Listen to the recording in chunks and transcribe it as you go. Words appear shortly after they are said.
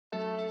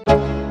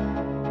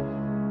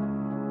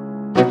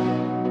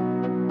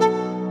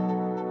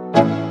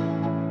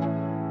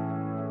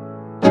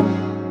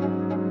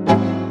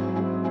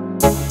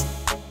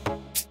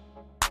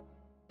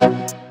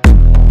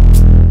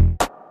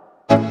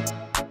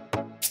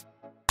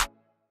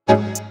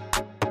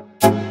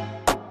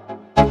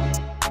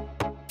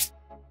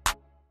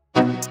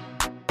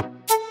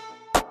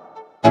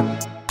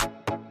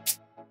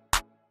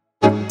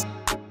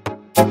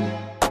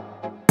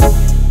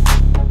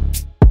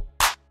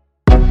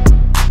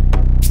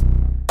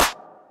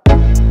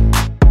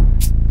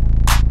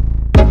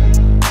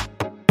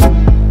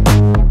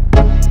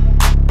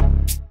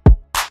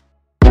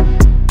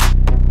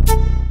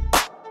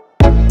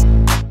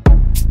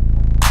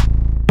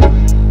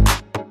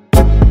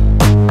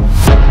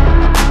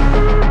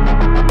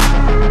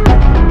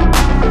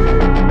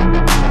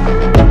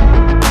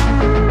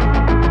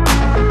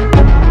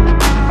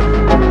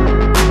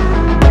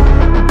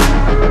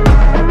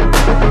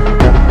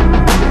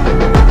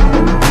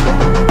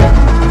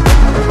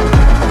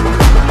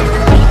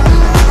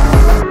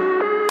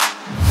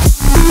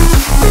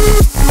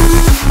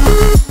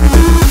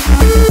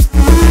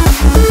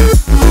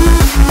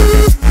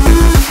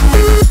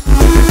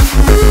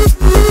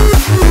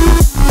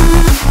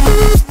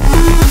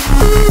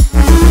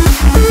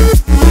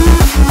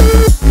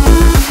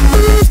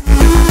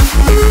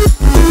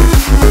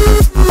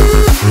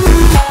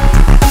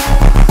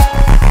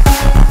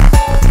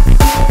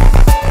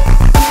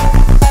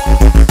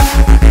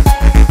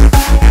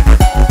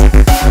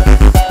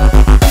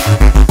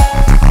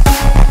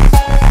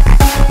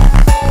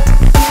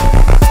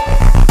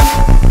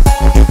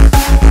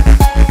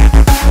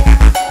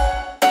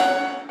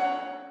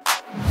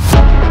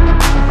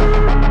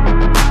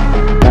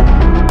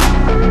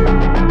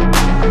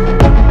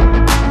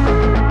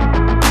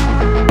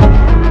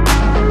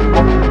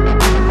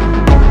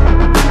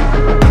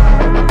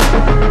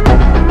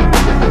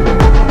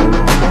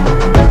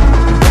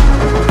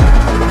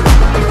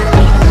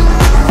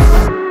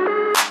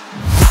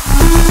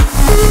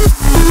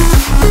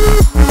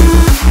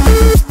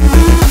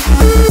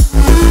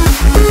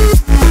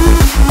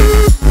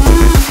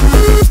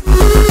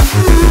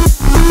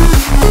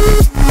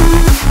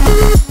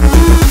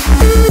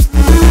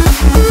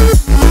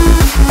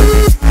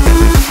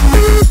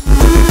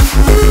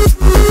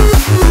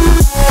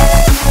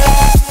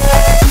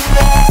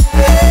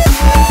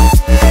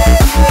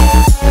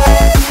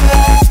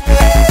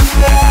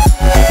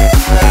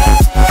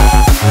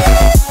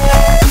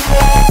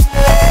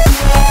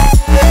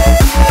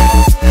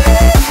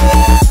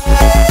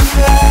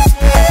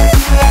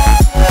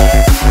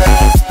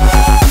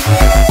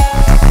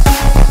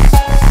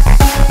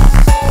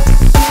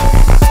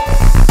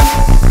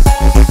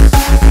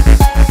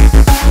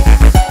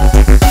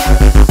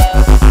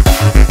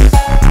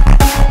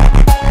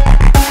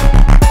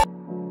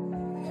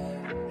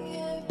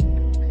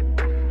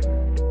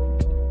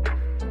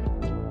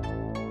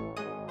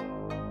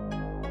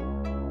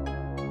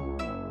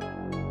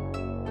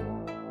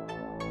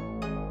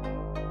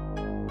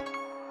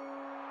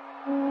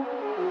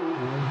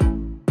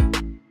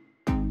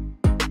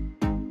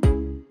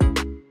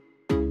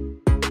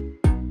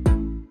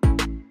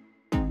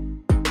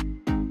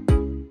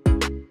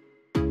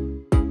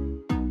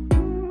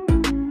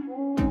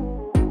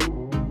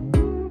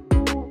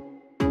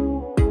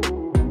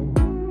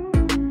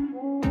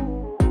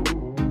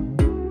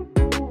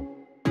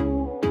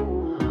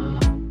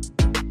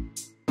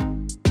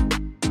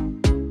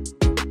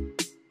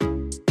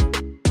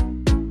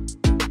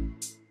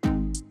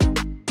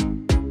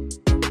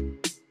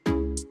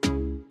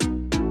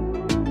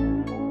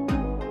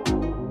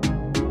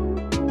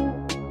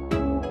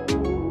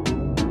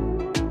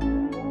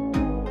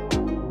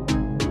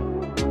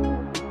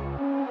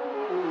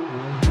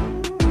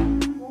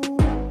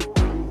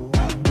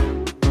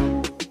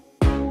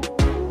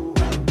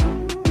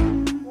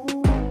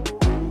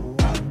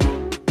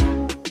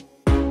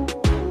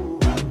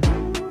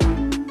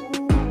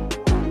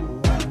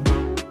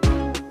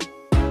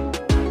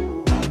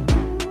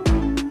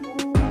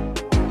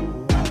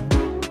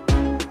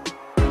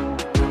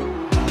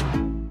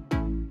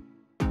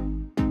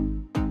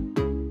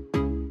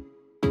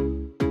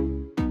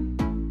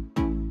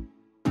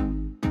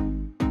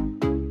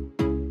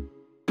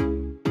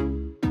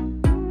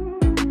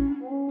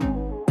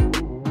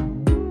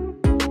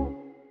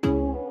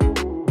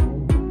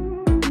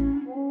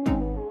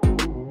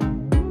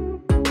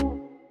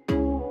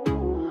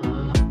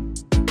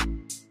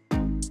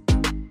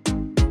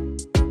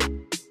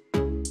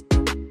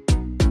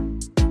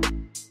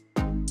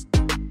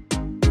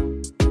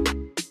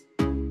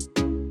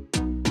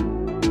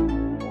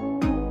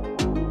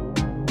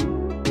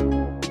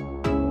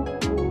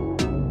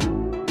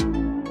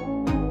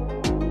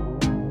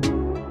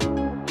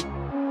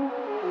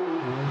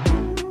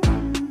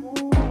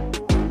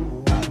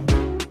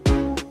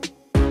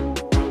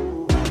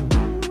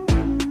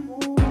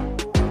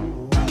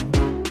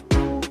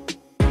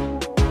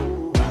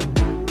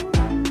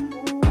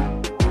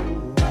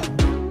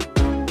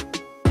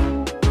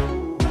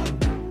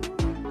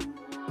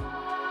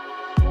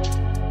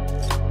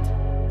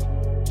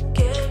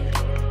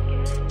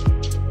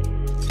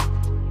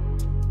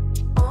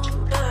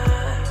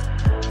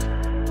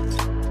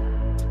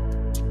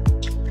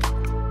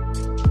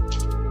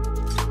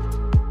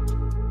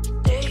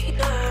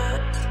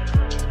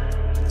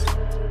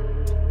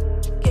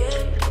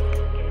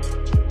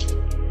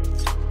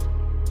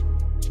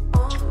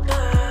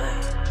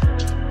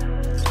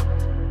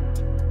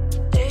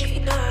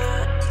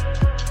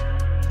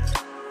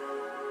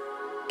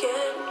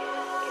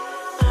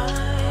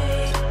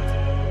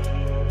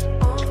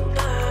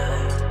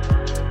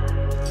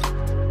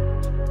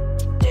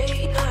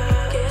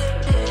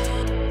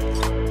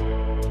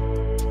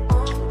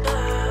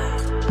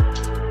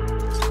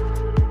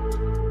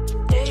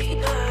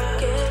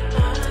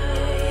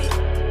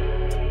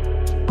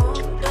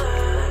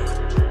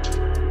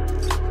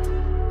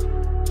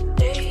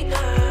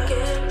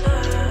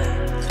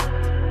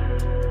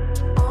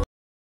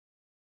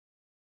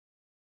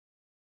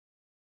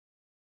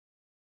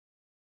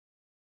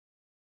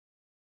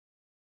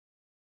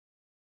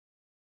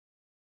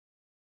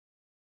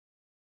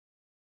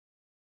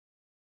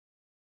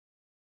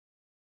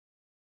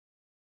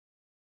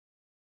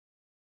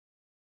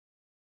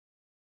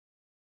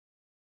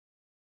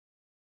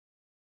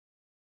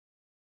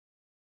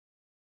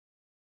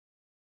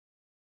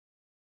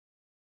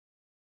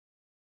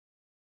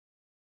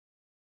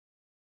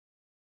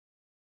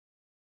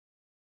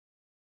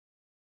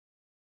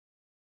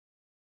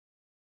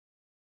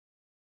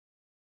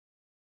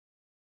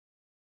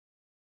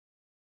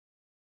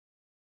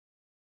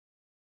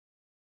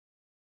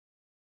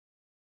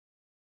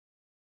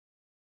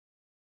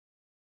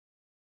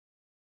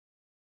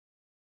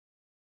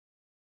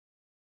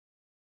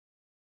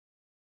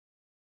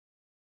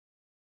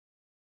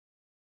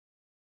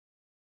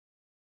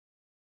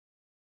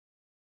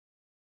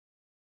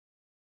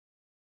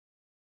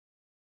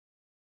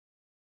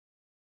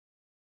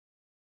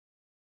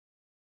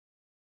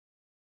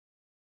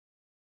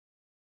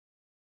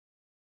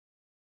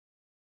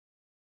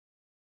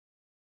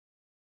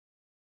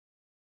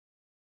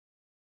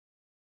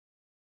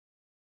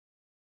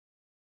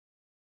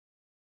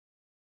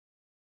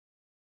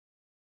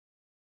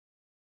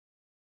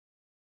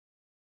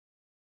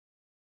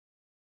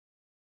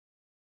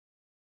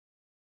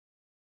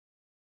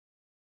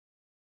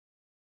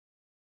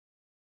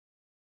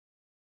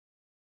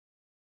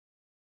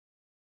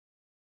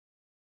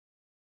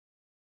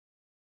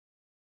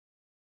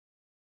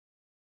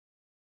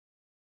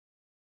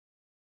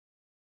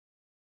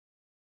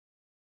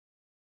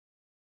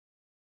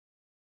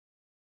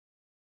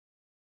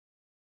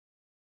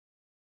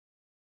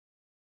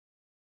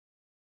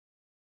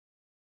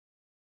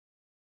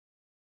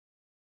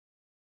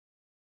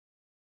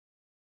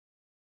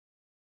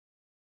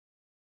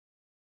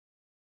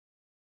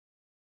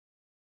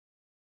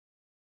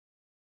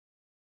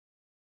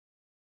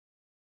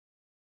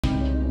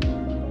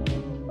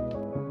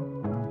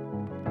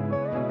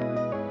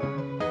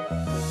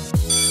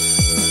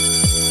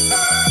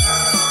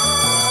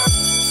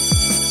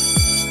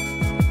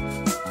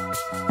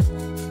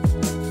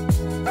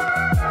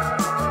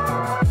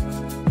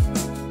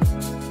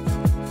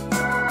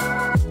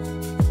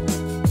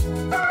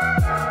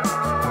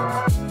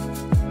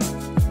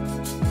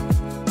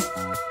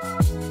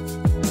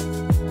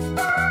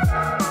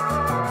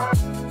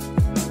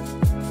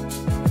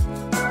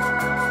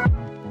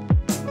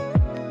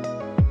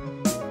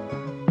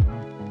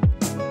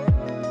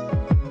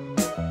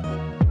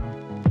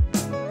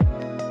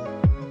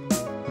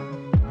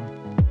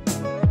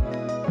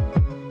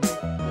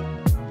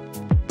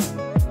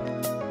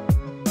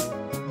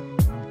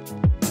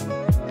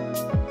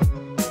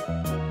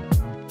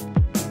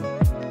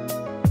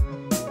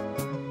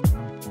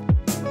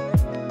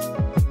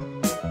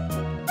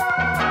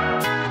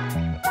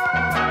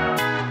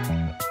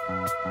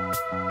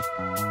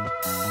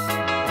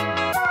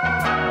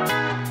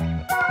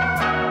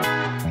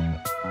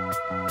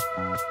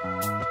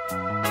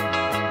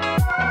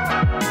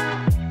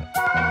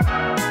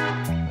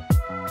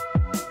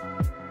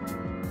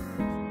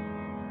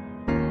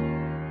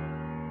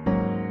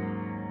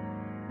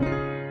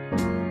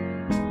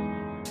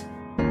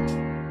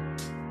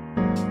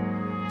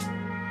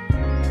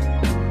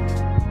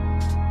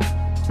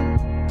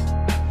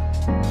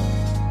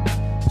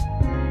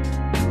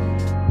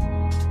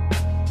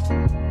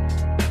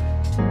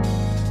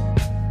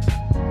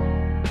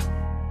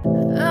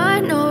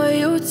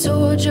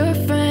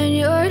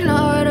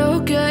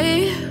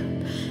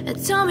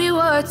Tell me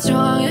what's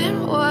wrong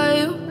and why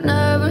you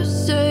never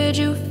said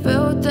you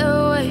felt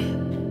that way.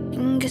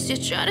 And guess you're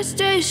trying to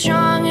stay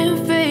strong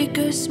and fake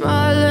a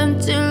smile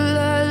until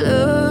I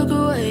look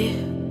away.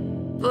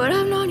 But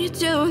I've known you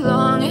too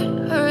long,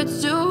 it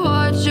hurts to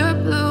watch your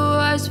blue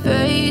eyes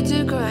fade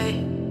to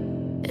gray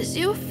as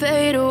you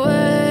fade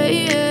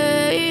away,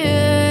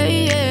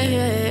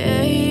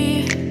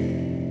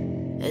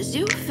 as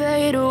you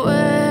fade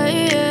away.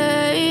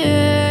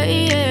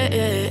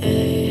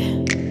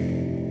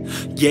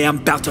 Yeah, I'm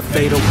about to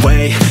fade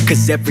away,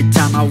 cause every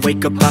time I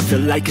wake up I feel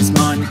like it's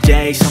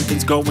Monday.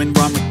 Something's going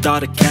wrong with all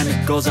the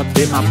chemicals up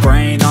in my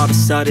brain. All of a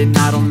sudden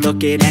I don't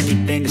look at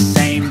anything the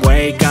same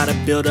way. Gotta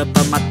build up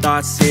of my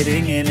thoughts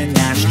sitting in an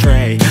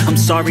ashtray. I'm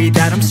sorry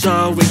that I'm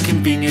so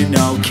inconvenient,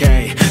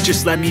 okay.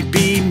 Just let me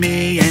be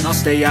me and I'll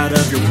stay out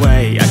of your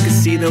way. I can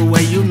see the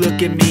way you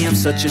look at me, I'm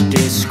such a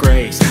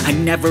disgrace. I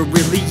never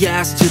really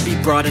asked to be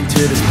brought into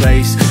this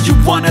place. You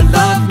wanna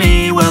love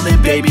me? Well then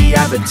baby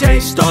have a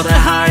taste. All the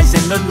highs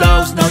and the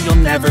lows, no, you'll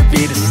never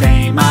be the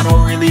same. I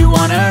don't really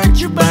wanna hurt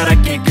you, but I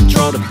can't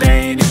control the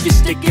pain. If you're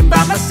sticking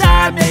by my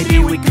side, maybe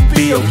we could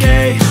be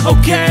okay.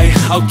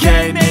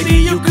 Okay, maybe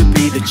you could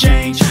be the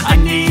change I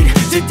need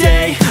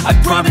today. I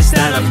promise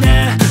that I've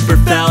never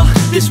felt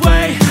this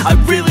way. I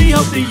really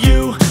hope that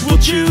you will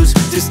choose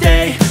to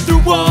stay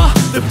through all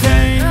the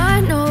pain.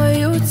 I know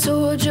you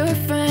told your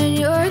friend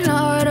you're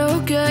not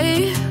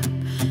okay.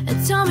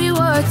 And tell me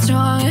what's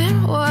wrong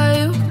and why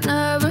you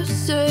never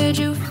said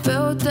you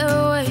felt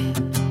that way.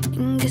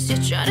 Guess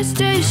you're trying to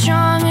stay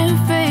strong and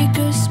fake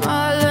a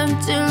smile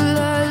until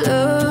I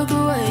look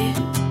away.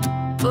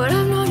 But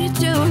I've known you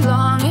too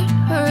long, it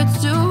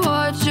hurts to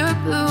watch your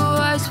blue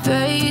eyes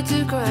fade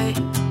to gray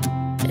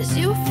as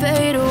you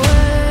fade away,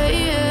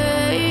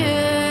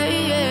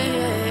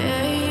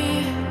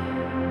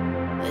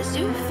 as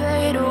you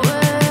fade away,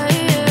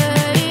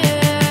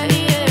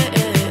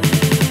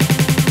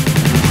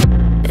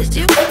 as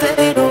you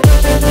fade away.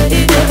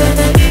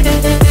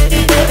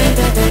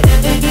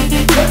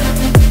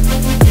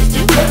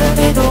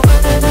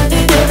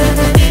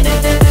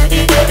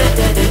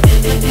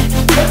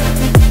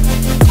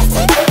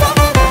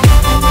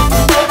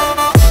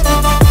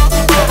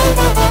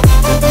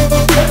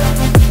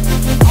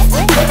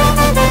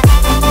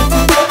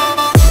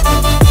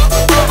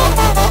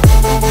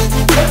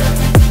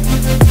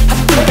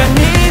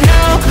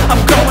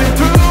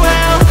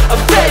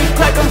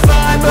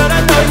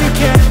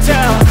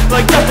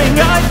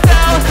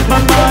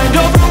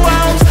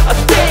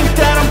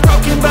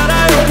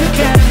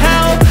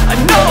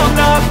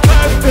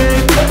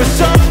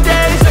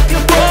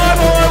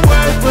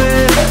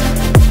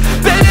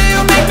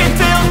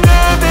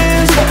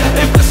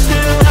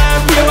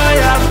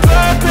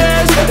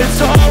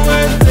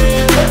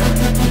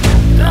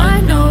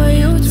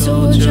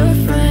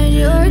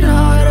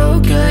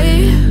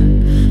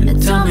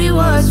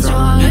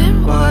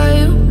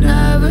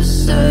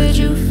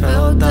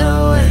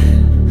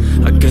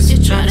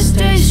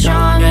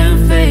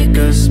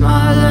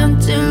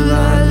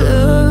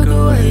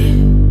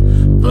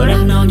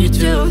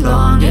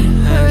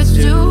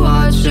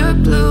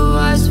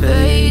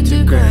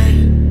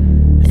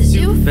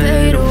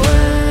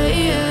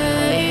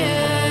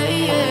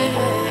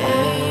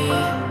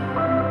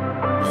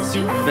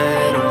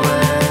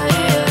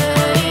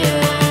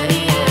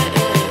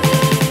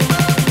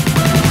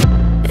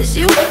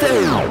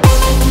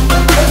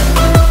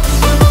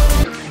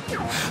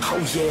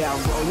 Yeah, I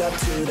roll up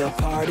to the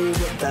party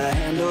with the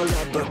handle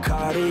of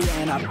Bacardi,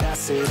 and I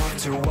pass it on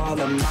to all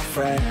of my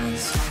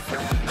friends.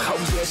 Oh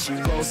yeah, she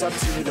rolls up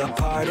to the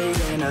party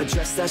in a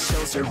dress that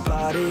shows her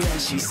body, and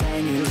she's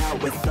hanging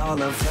out with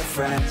all of her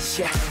friends.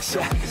 Yeah,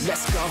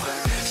 let's go.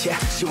 Yeah,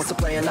 she wants to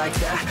play it like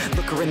that.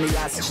 Look her in the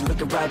eyes and she's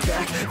looking right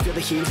back. Feel the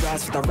heat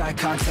rise with the right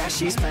contact.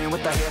 She's playing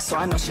with her hair, so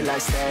I know she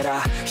likes that.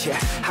 Yeah,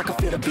 I can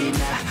feel the beat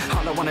now.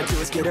 All I wanna do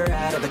is get her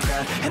out of the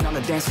crowd, and on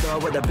the dance floor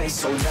with the bass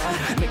so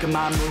loud, making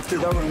my move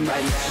through the room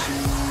right now. She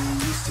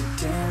used to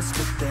dance,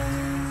 but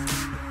then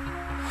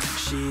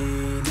she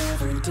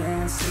never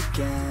danced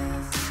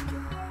again.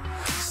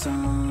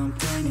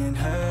 Something in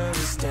her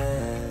is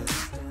dead,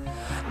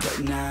 but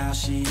now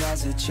she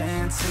has a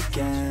chance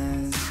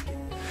again.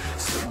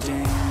 So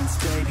dance,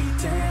 baby,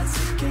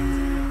 dance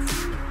again.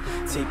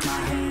 Take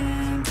my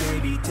hand,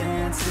 baby,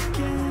 dance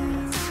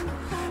again.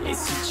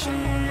 It's your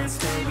chance,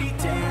 baby,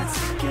 dance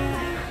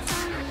again.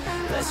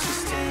 Let's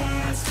just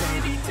dance,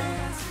 baby,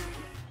 dance.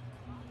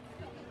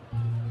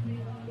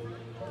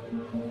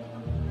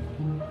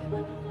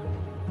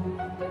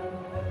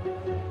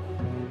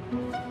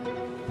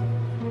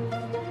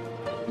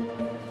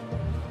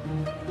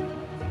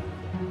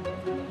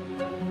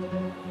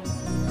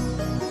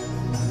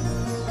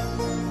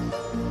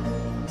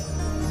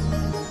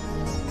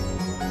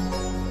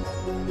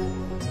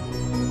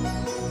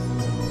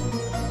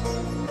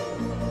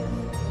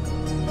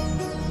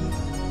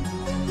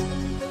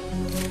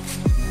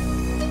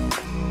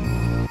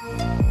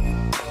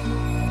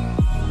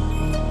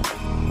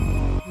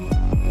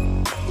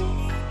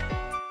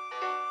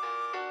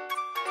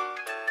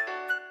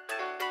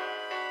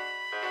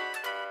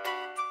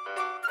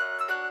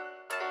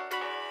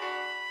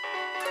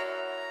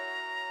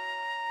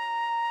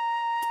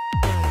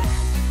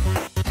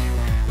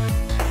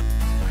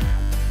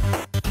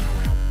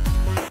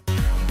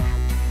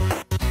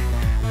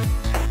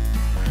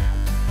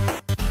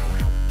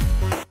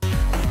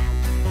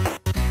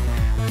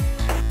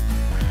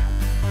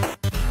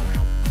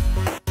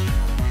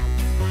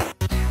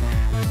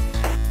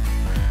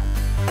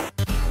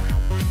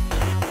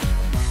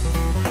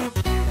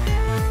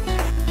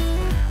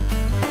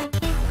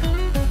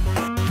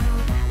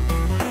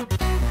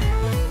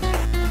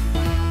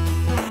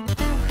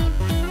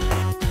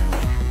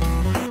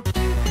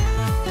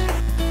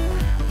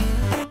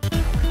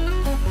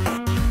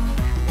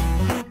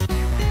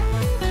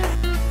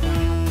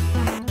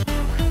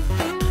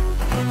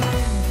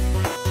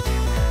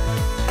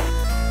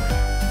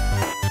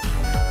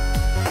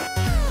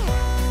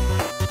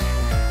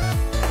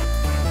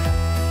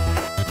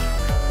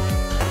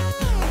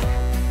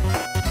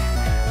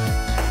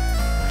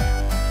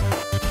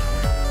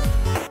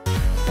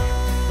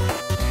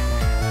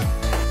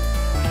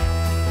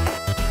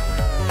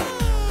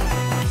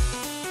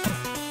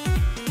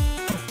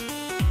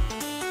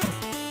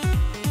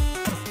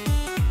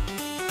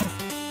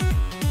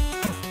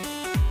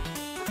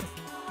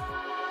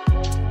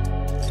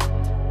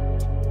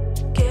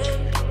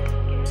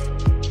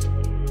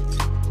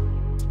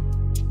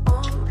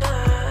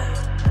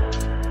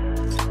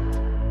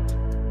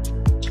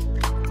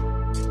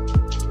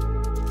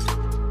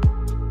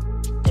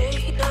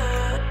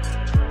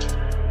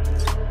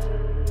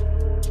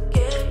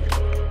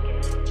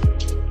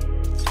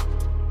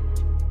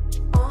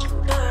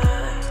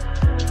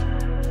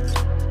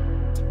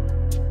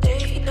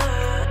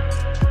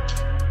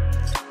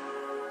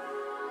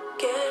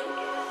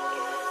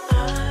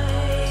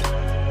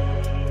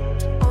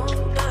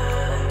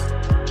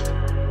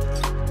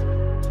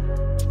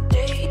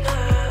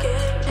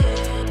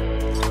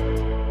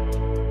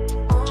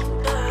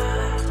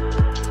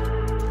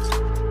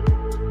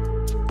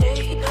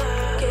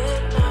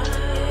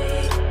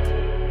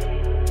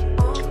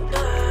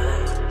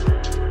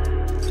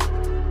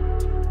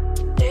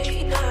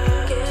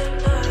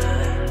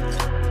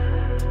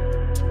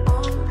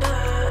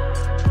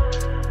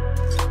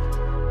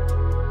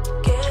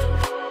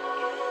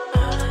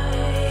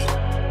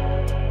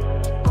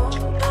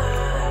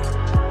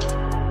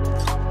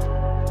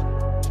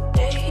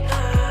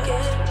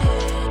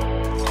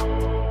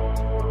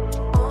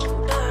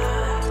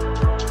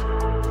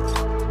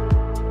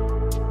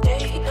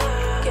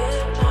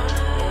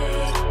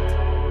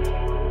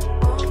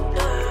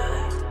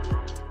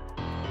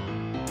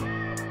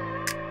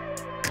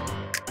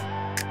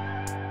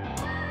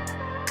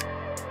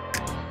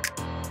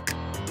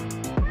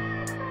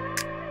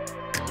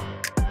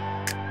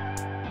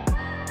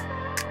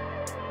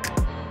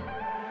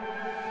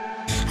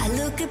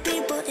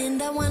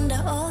 and I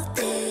wonder all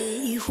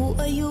day, who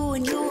are you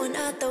and you are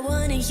not the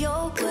one in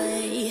your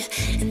way.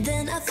 And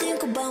then I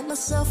think about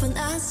myself and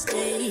I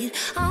state,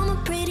 I'm a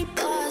pretty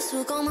boss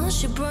who gon'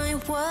 mush your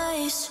brain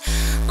waste.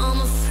 I'm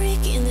a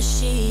freak in the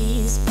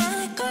sheets, but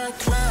I got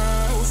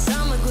class.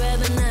 I'ma grab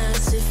an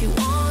ass if you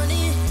want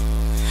it.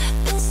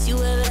 Best you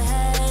ever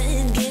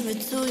had, give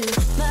it to you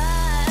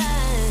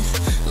back.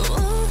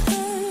 Ooh.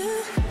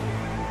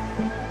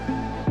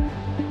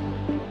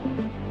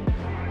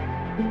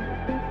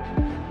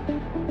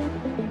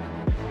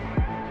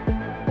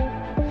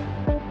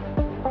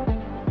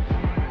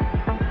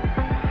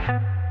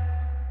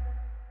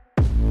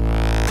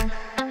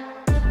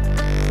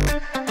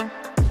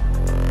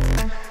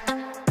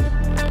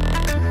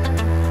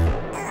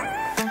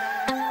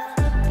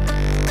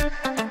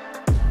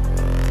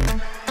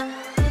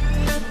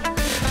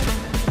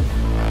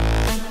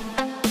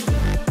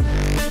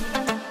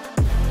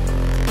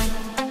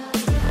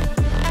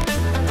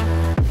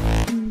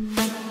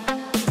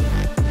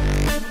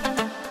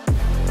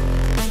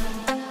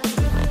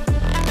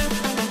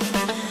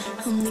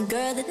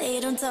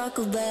 Talk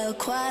about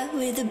quiet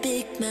with a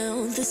big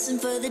mouth. Listen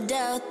for the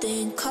doubt,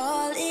 then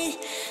call it.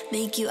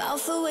 Make you out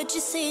for what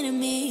you say to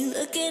me.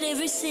 Look at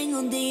every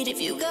single date.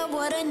 If you got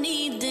what I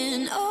need,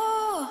 then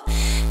oh,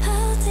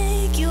 I'll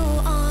take you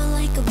on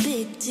like a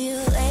big deal.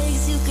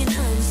 Legs you can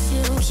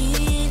unseal,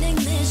 key in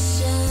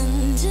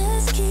ignition.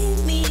 Just keep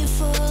me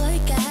full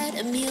like I had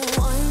a meal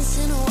once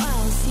in a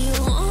while.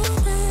 Feel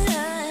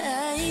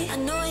alright. I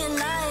know you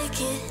like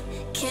it,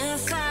 can't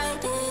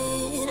fight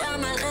it. I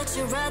might let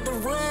you ride the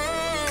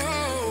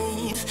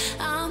wave.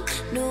 I'm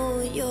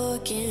New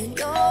York and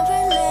you're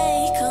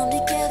LA. Come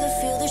together,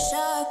 feel the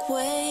shock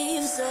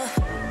waves.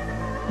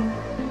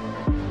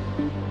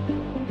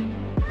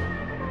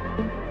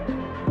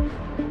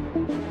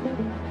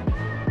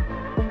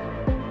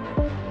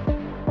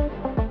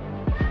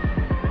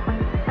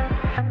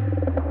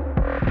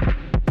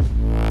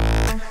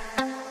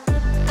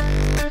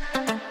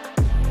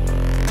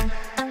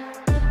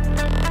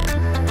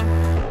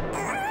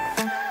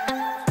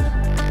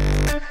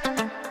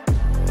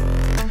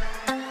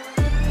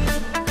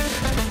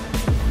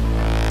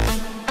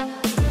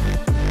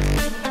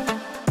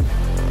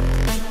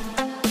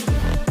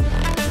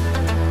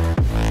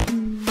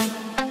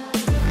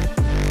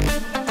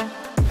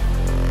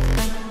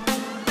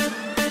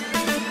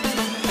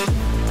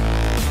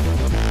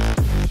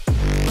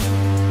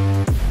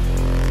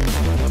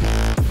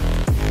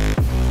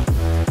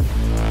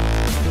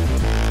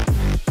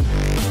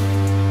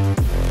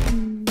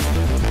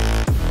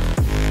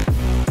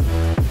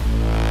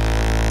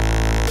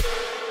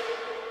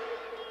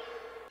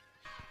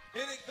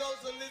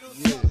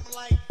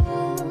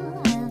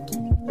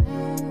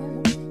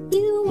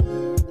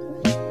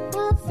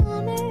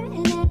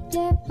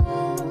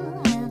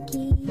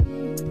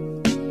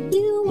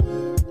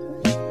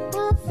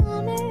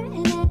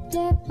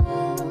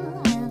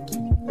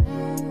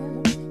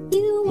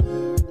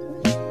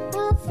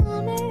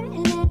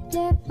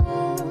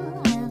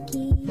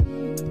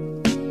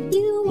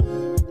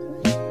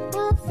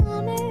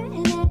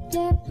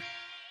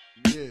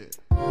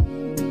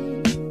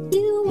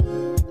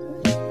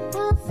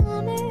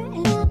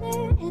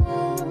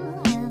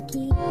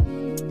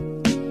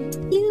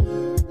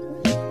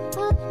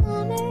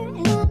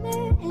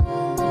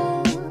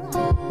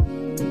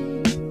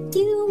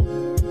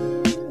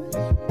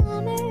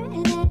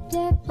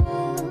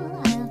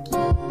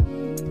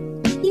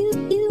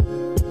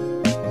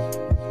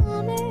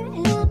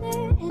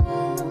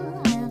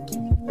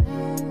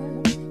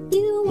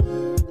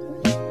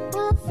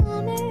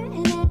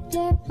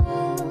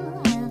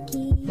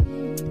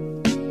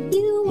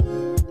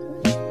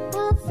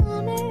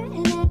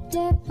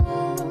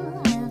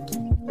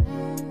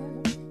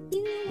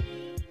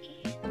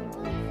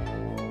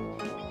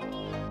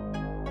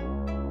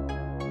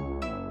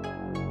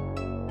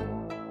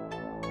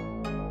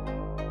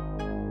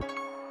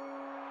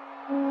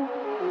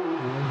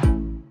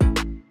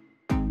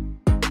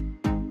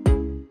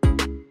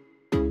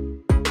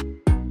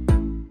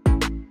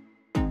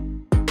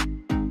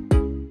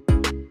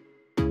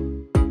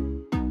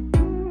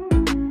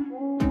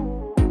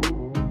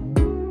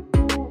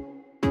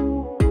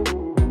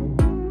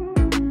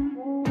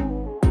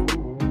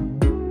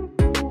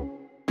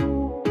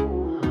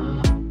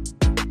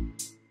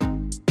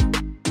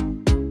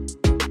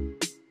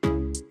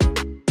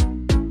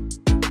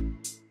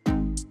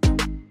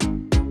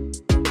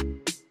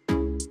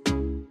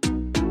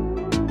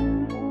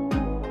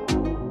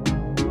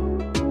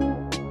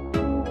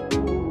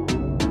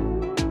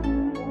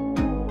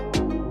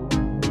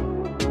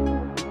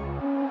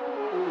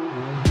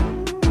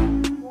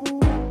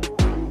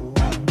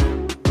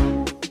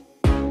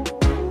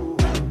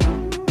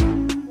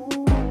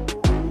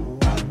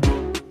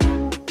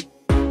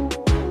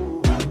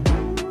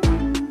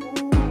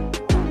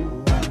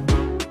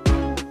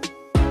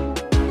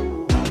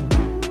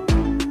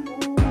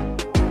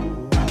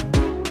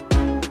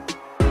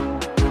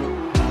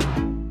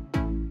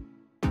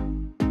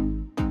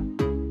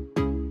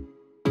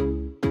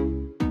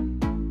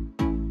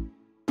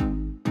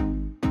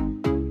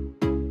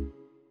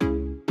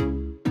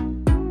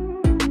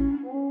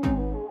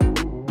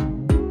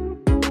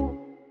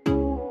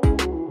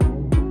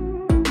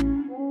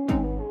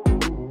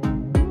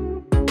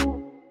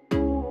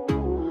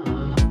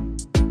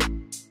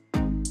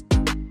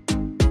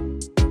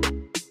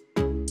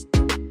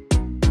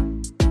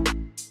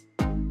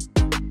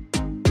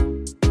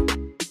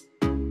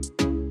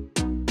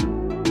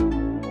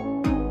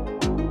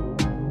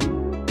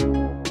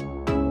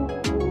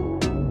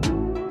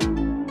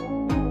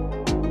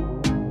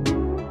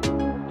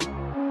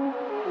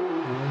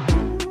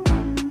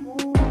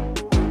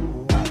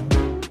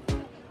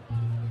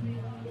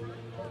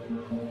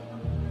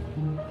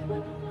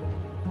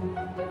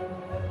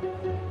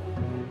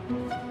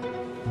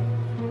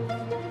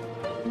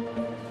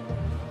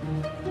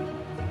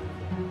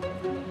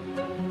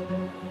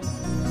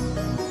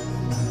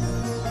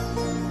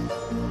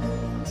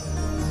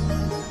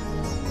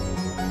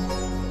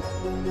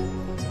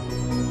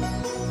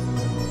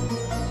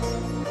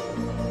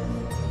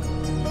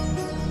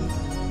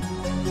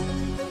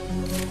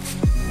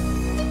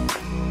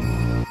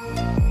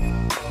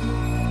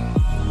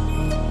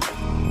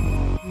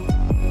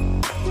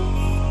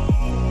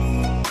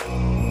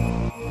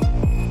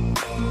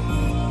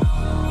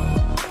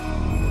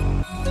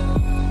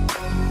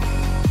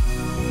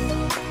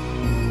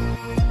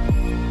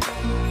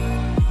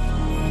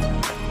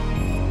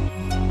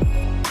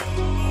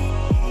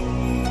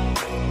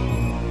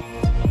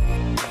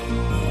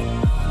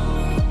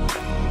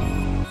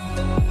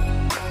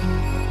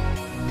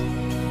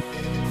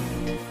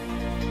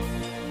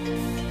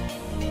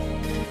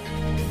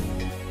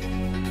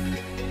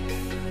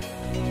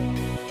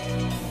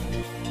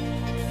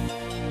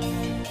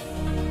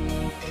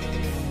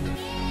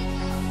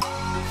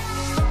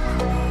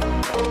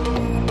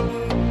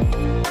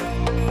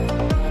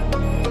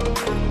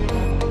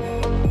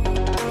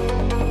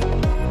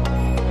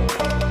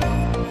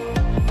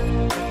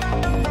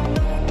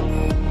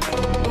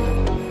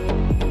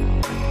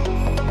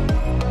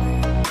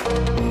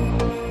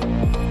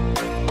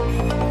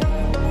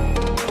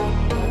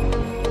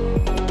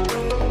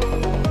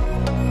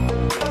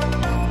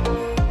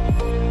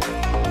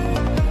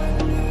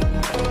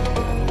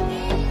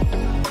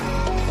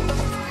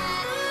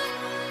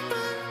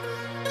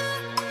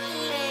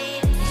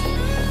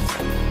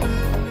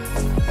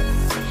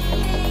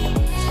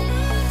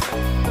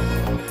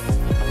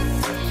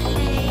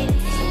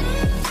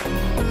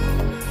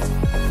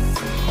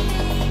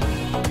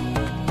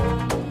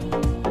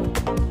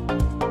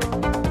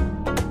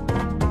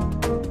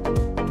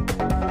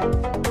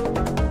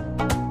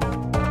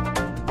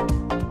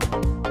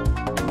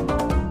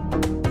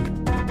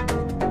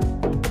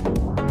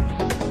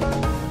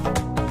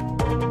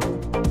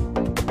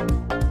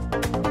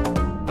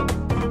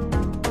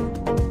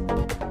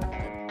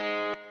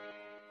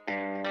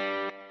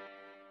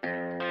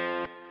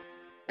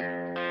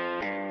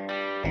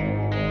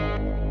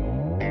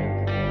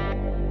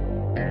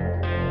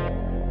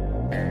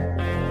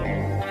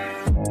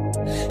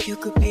 You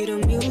could be the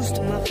muse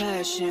to my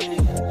passion.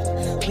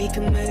 We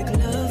can make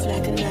love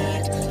like a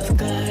night of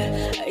God.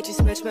 I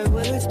just match my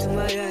words to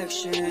my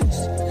actions.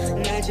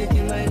 Magic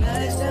in my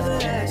life's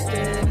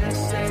everlasting. I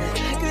say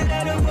I could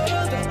have the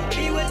world and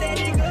be with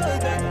any girl,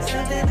 but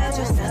something I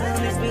just tell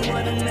makes me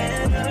wanna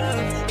man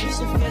up. We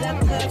should fill our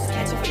cups,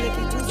 catch a flick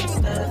and do some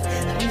stuff.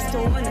 I used to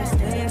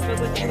understand, but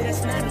with you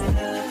that's not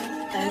enough.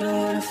 I don't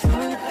wanna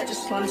front, I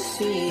just wanna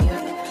see you.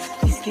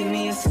 Please give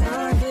me a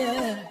sign,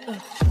 yeah.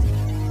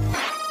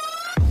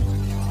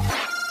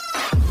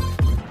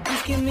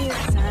 Please give me a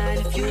sign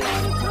if you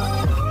wanna go.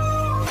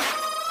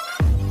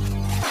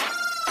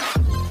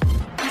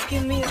 Please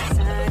give me a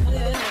sign,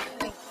 yeah.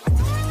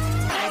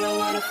 I don't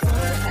wanna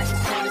front, I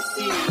just wanna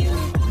see you.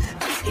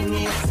 Please give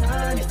me a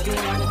sign if you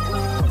wanna go.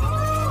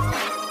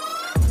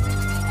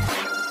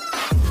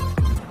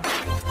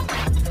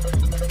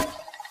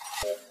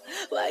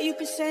 Why you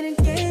presenting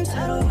games?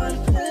 I don't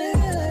wanna play.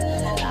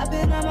 I've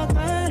been on my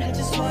grind, I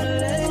just wanna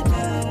lay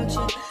down with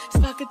you.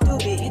 Spark a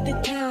doobie, hit the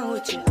town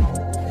with you.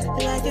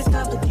 Life is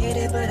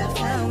complicated, but I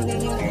found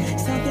in you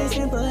something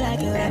simple, I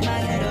can wrap my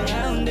head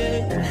around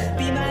it.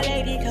 Be my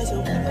lady, cause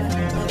you keep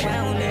me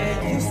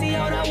grounded. You see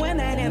all the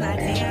women in my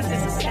DMs,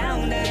 it's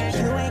astounding.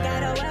 You ain't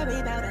gotta worry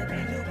about a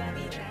thing, you got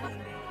me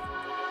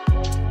grounded.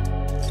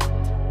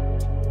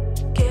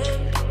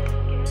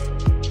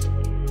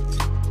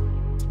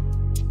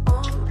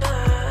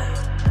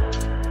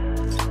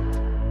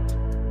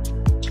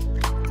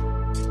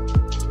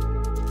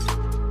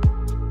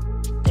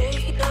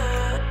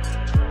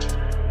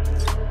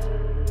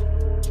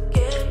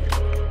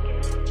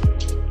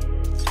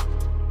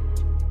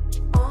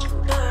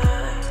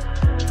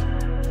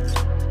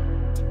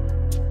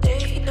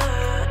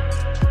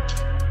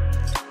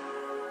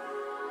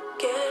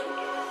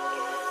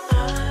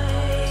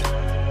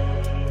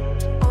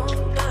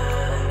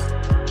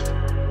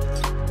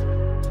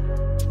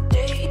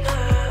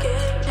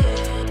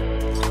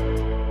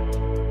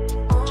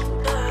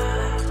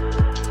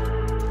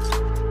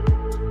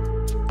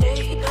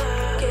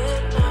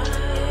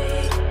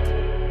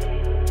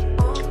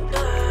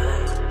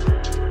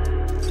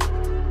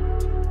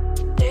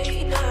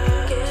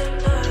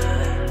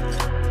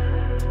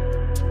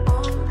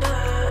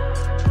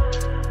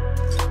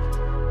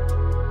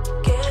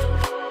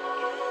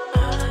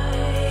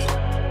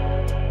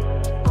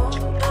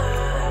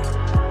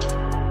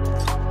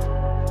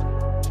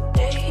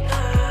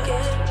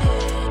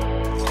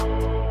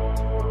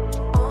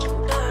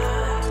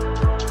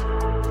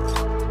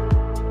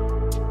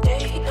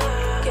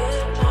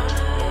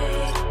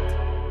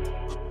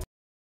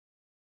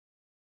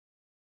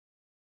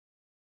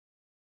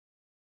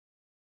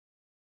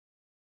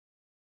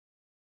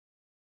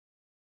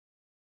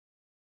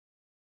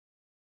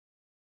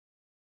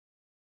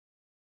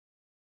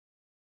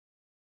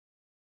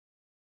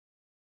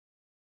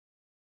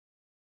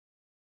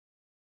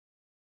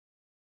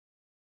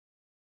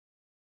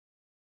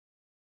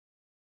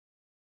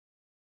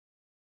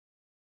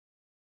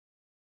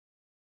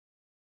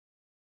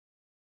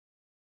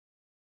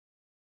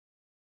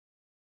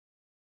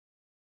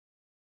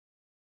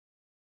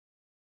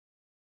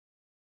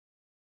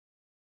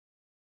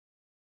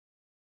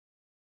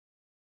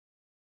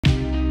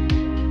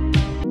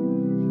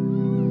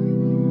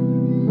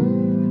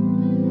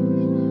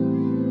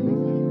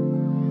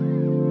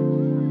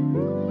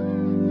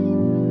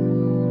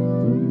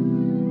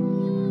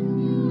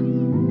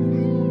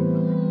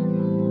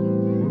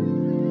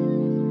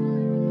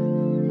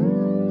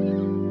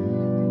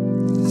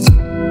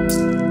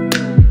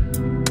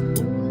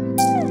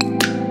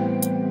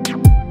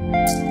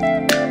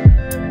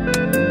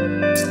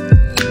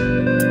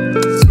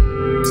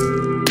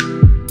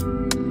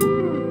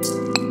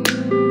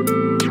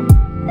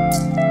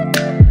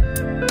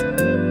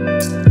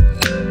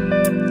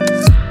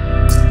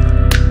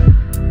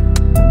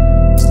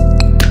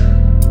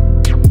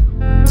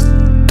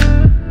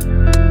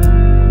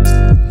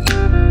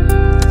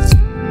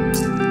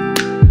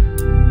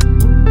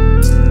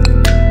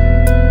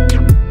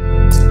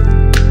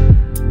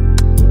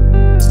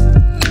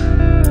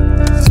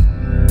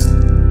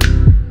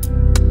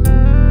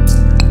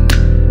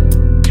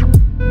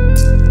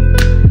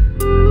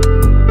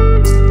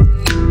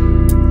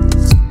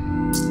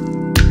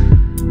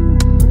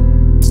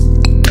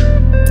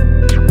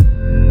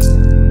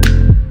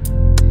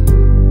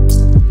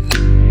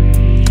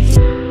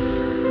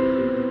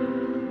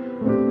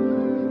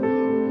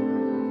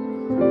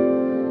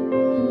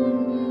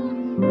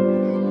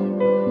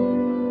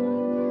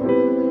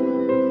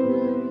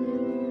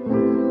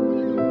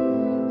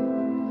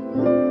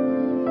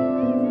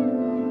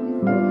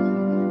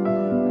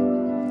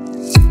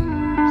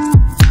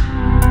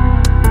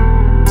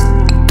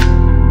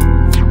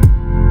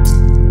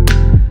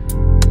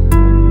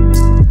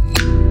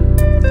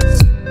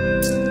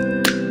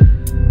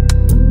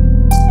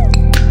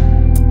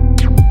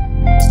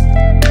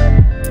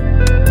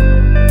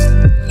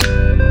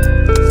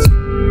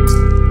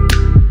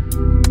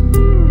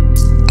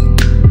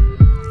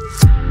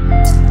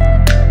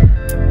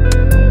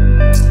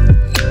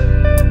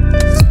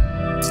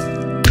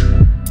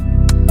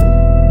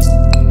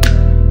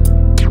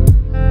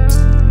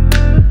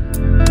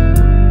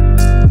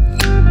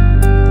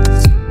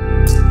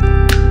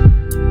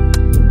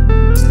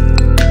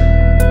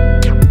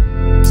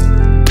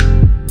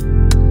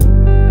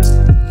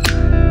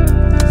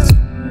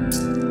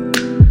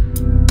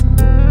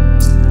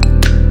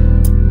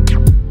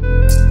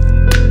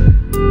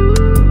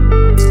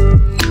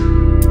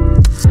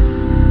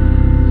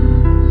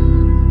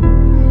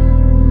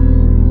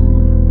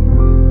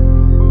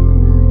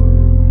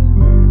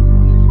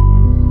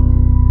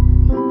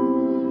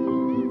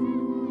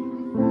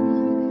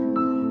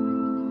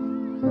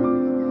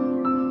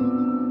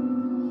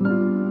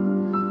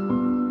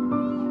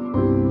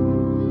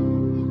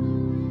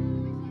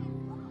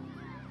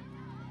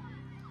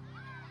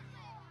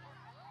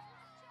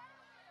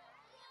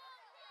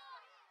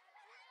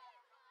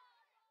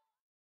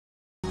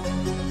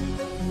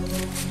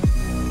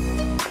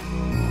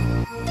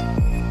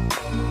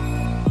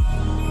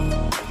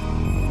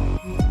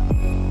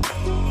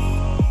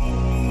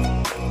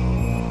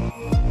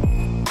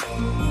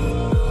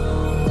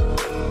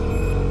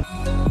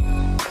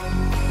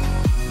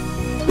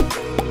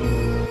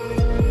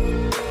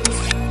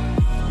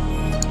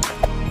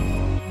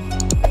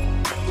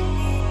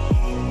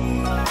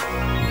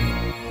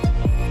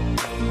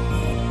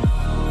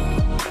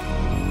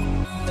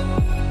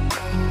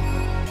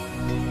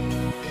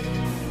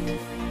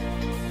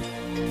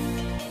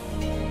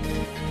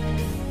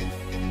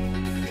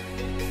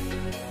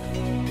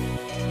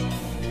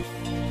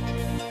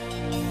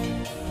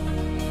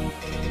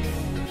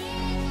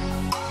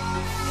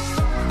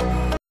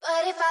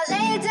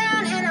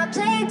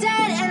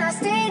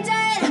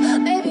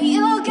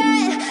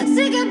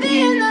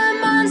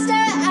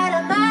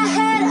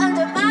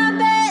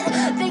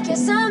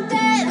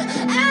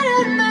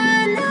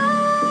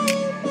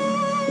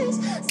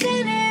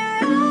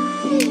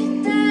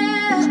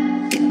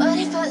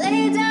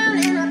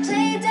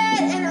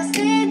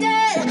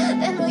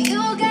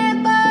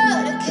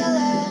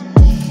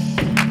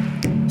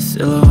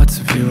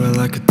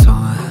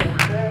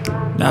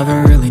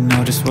 never really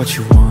know just what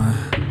you want.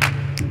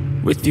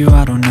 With you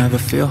I don't ever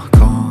feel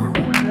calm.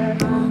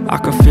 I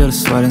can feel the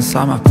sweat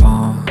inside my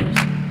palms.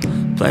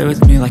 Play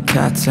with me like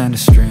cats and a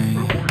string.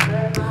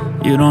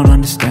 You don't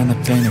understand the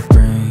pain it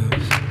brings.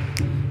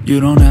 You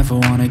don't ever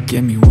wanna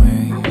give me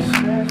wings.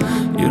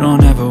 You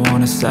don't ever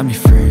wanna set me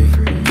free.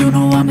 You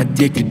know I'm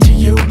addicted to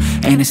you,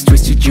 and it's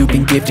twisted, you've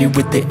been gifted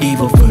with the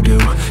evil voodoo.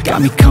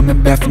 Got me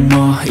coming back for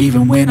more,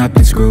 even when I've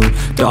been screwed.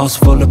 Dolls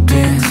full of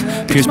pins,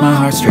 pierce my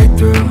heart straight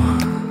through.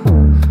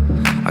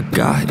 I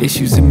got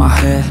issues in my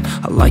head,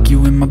 I like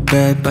you in my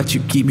bed, but you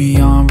keep me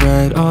on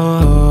red.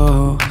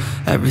 Oh,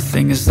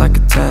 everything is like a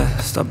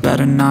test, I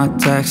better not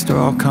text or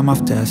I'll come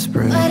off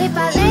desperate. But if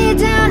I lay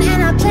down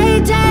and I play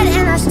dead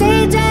and I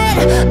stay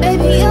dead,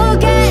 baby you'll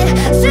get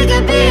sick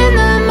of being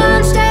the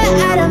monster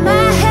out of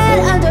my head,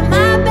 under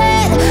my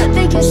bed,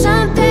 thinking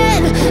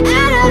something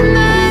out of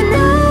my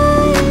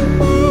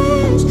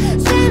nightmares,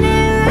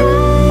 standing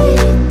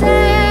right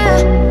there.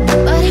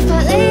 But if I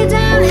lay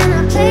down and I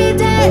play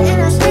dead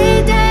and I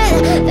stay dead,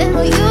 then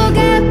will you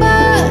get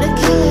bored of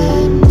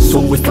killing me? So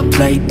if I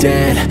play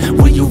dead,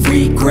 will you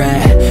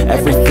regret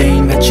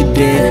everything that you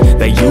did,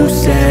 that you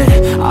said?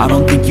 I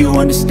don't think you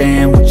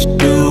understand what you're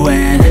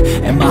doing,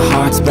 and my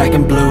heart's black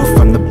and blue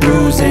from the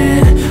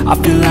bruising. I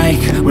feel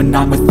like when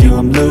I'm with you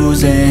I'm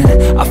losing.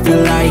 I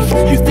feel like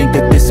you think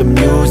that this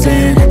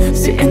amusing,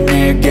 sitting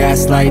there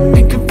gaslighting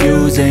and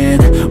confusing.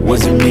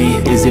 Was it me?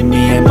 Is it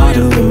me? Am I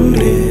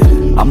deluded?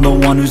 I'm the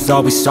one who's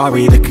always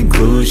sorry, the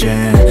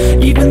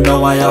conclusion, even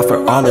though I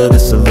offer all of the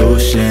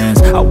solutions.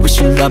 I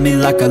wish you loved me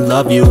like I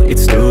love you,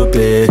 it's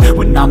stupid.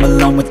 When I'm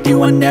alone with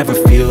you I never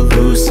feel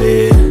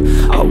lucid.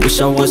 I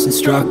wish I wasn't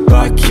struck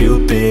by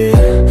Cupid.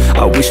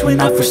 I wish when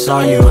I first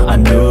saw you I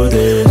knew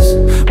this.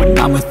 When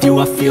I'm with you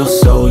I feel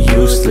so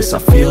useless, I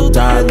feel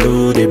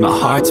diluted, my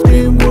heart's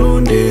been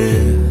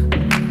wounded.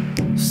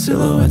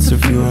 Silhouettes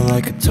of you are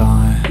like a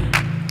taunt,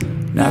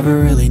 never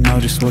really know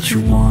just what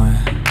you want.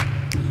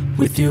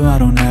 With you I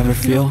don't ever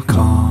feel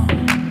calm,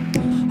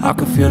 I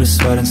can feel the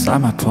sweat inside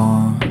my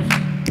palms.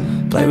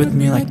 Play with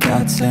me like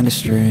cats and a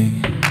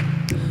string.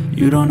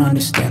 You don't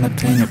understand the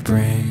pain it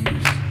brings.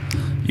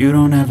 You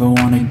don't ever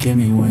wanna give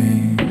me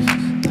wings.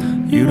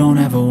 You don't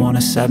ever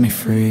wanna set me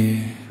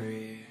free.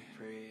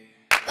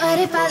 But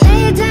if I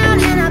lay down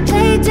and I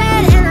play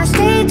dead and I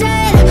stay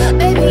dead,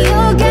 baby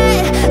you'll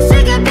get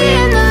sick of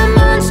being the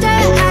monster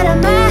out of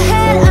my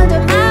head,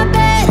 under my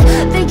bed,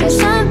 thinking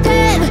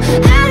something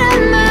out of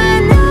my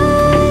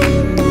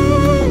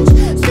nightmares,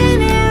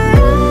 standing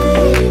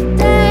right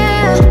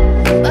there.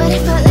 But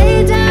if I lay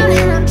down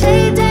and I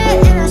play dead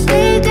and I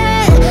stay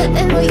dead,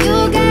 then will you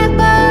get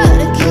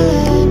bored of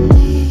killing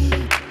me?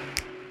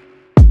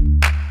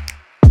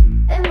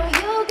 Then will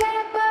you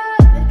get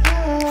bored of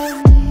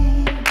killing me?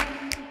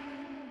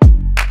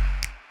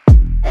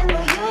 And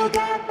will you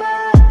get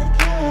bored of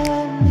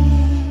killing me?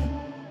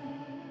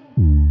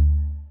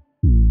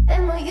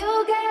 And will you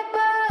get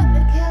bored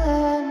of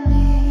killing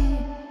me?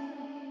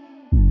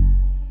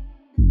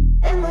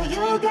 And will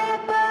you get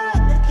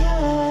bored of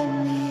killing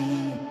me?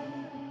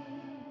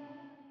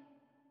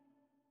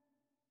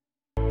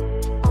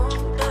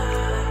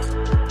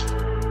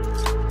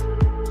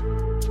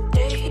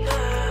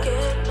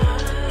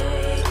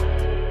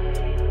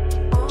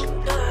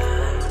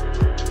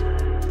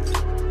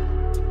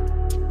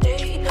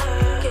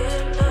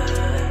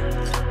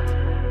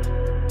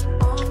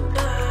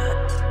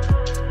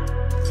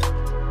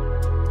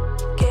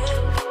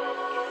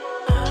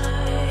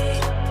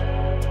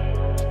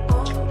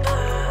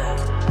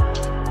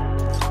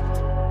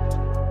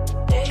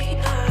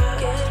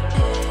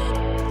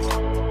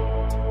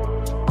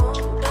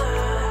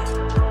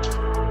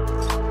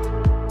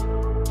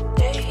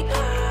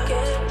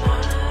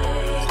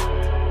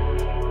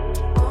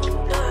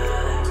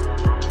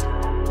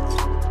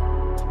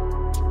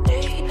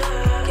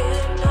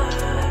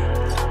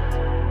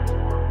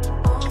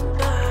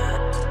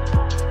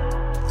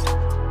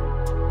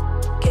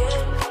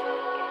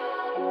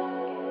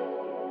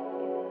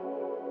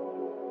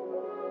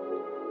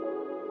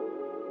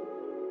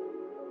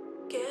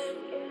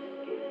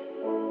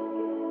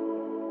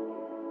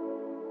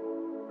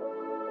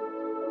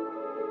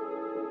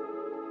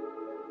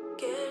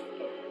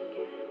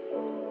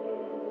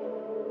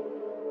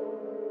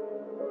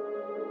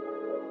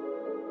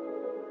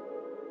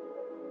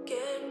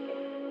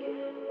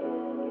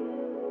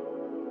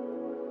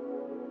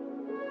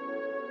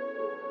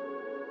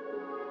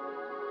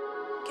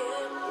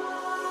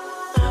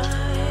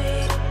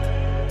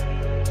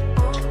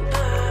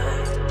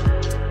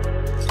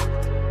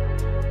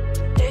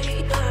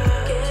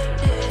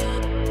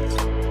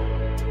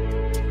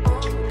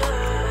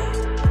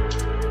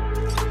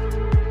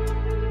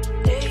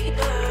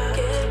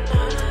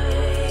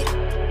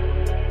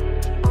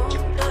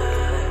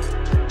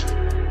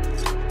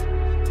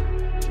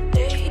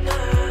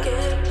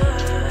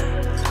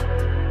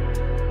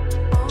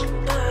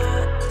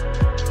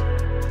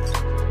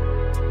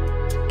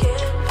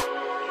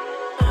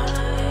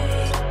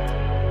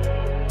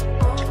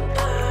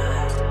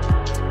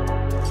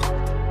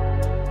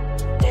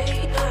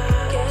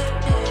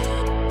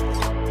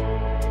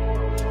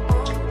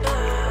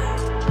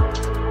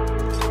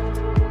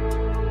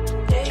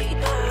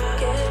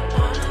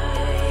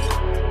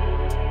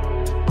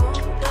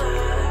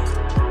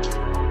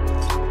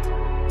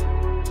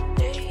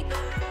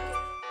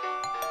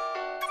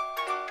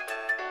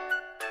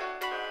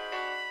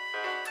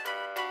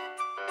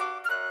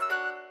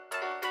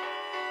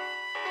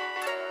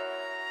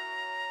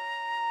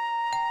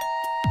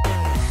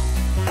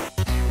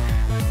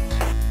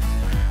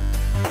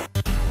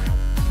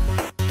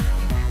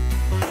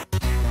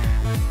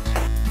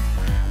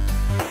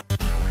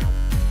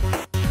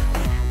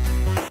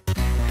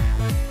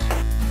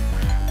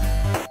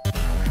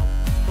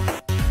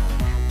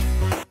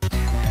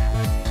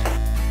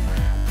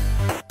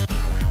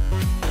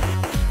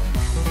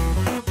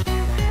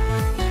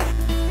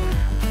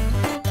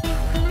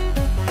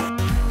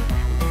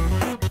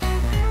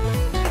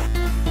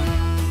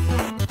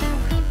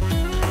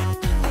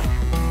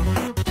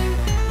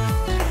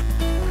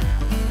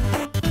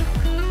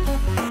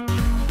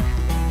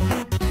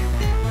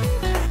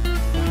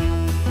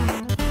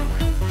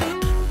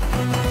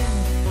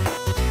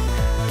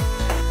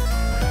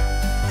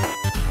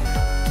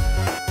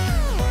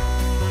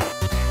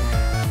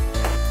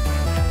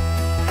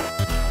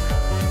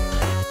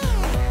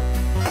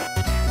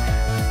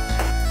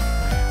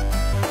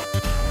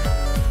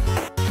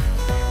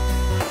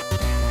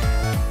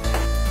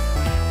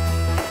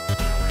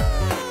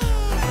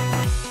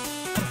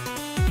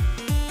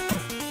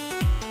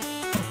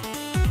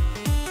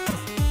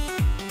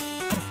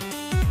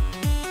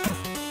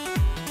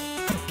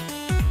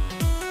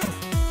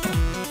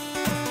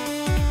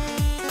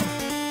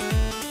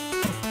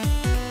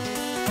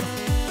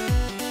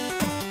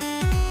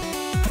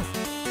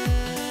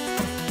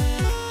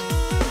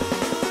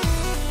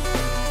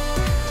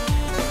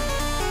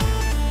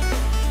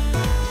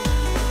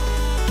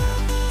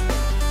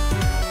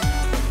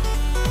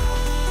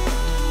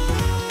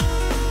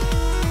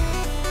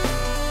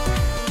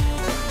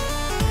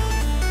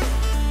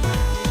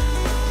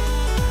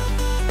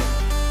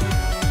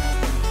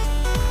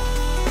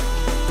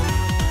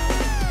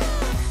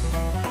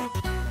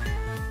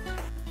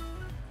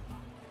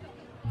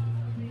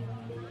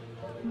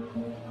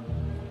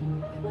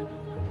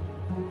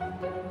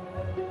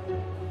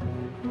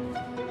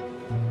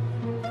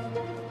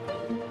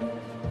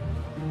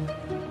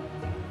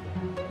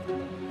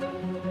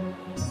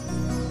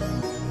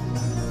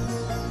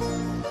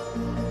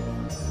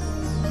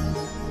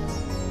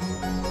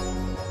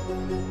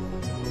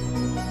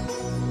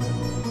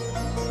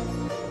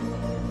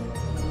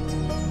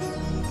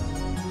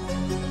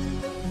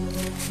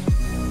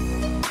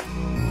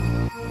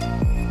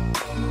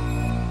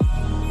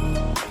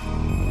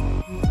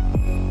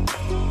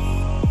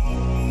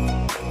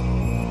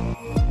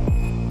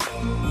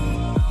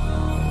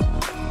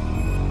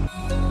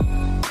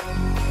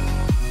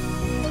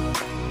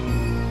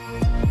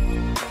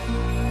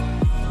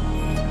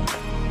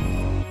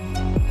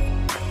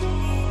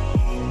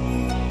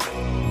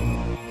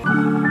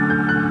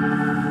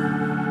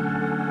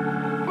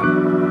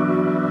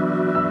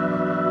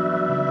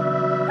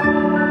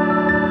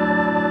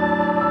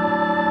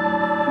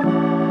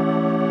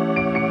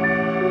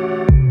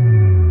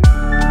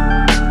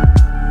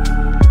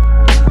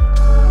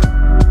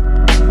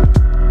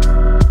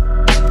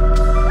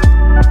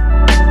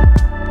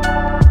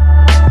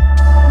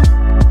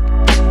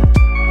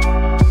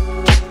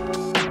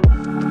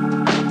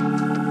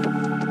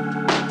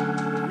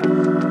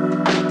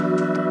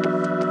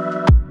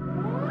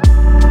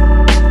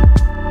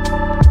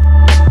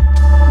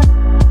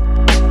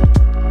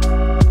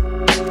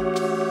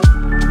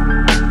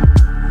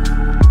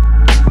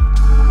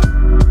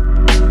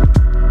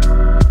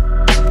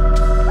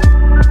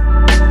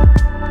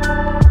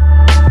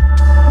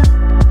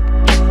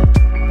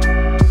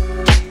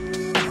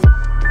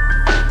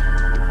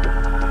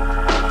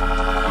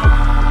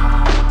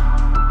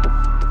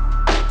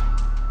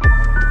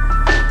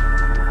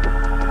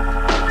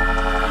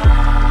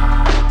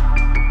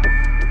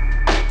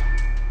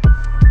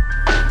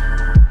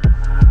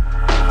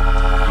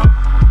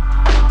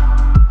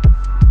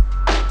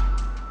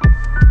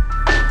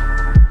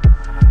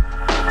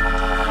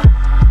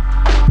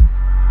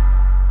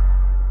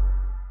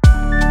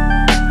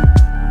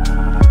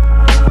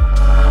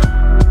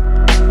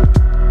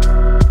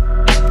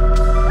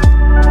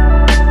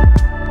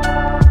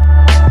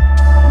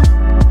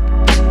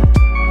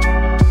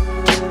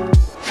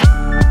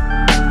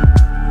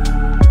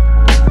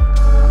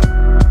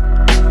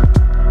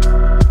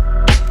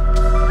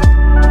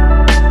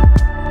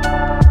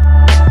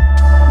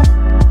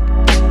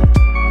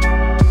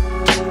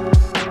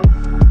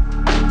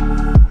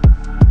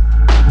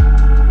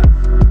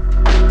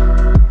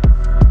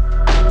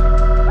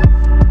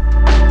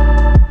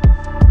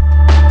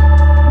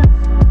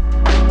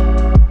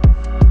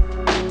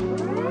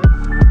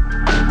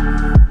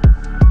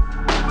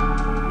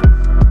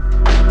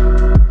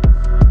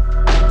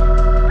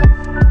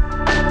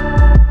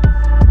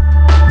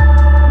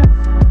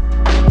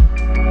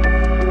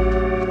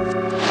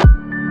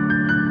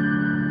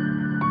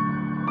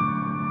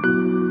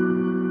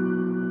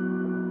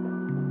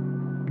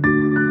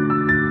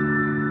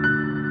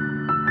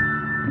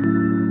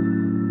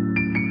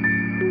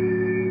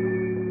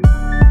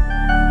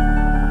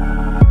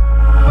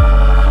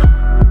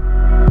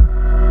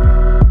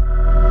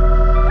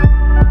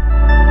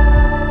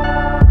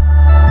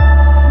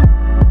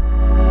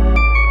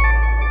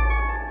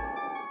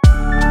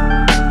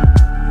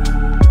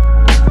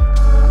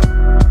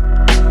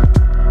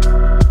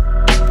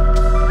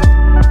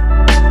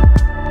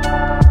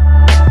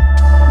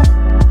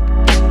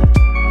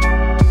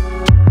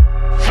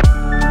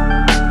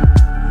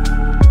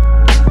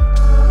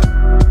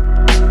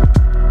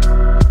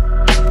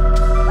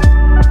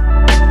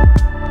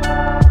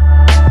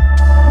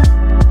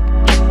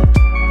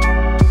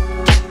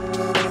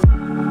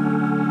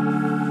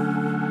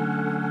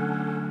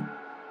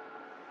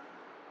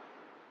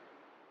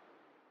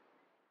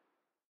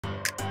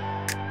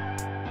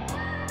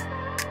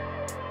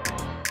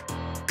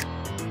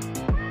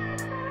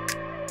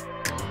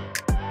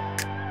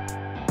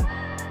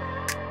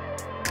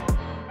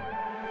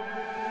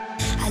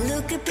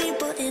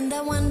 girl, and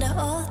I wonder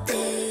all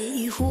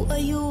day, who are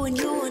you when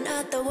you are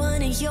not the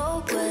one in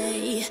your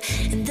way?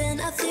 And then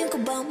I think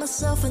about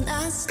myself and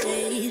I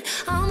state,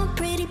 I'm a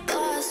pretty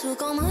boss,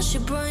 look on my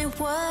shit bright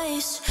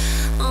ways.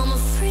 I'm a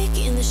freak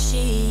in the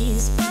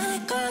sheets, but I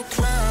got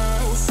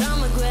class.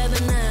 I'ma grab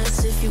an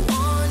ass if you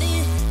want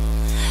it.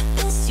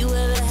 Best you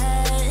ever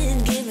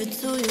had, give it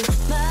to you,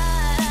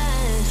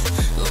 mine.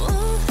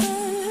 Ooh.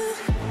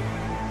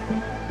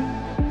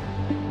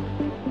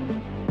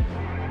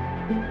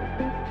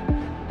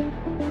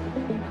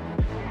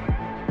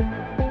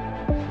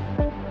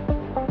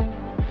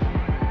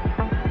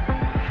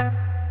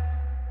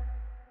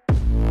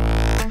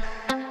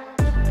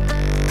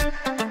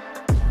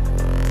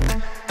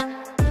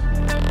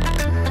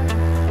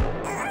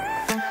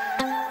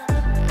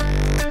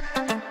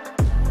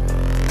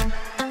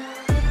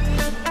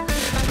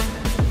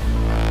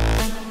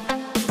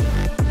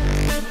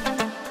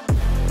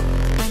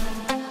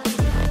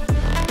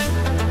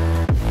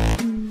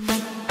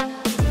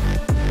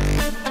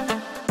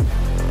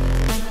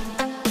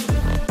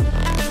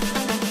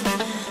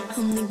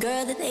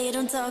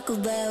 Talk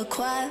about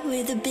quiet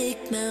with a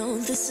big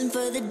mouth. Listen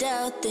for the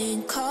doubt,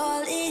 then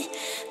call it.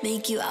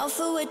 Make you out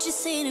for what you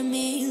say to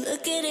me.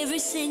 Look at every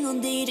single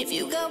date. If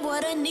you got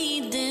what I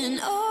need, then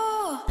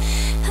oh,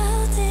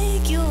 I'll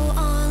take you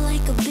on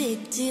like a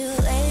big deal.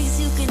 Legs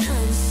you can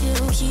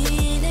unseal,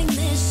 key in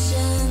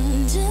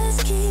ignition.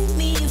 Just keep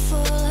me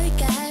full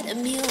like I had a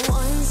meal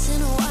once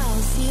in a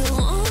while. Feel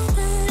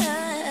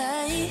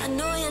alright. I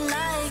know you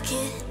like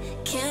it,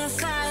 can't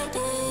fight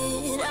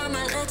it.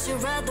 I'ma let you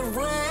ride the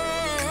wave.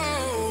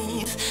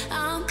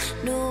 I'm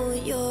New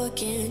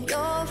York and you're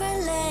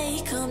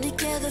LA. Come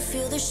together,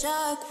 feel the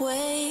shock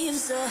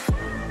waves.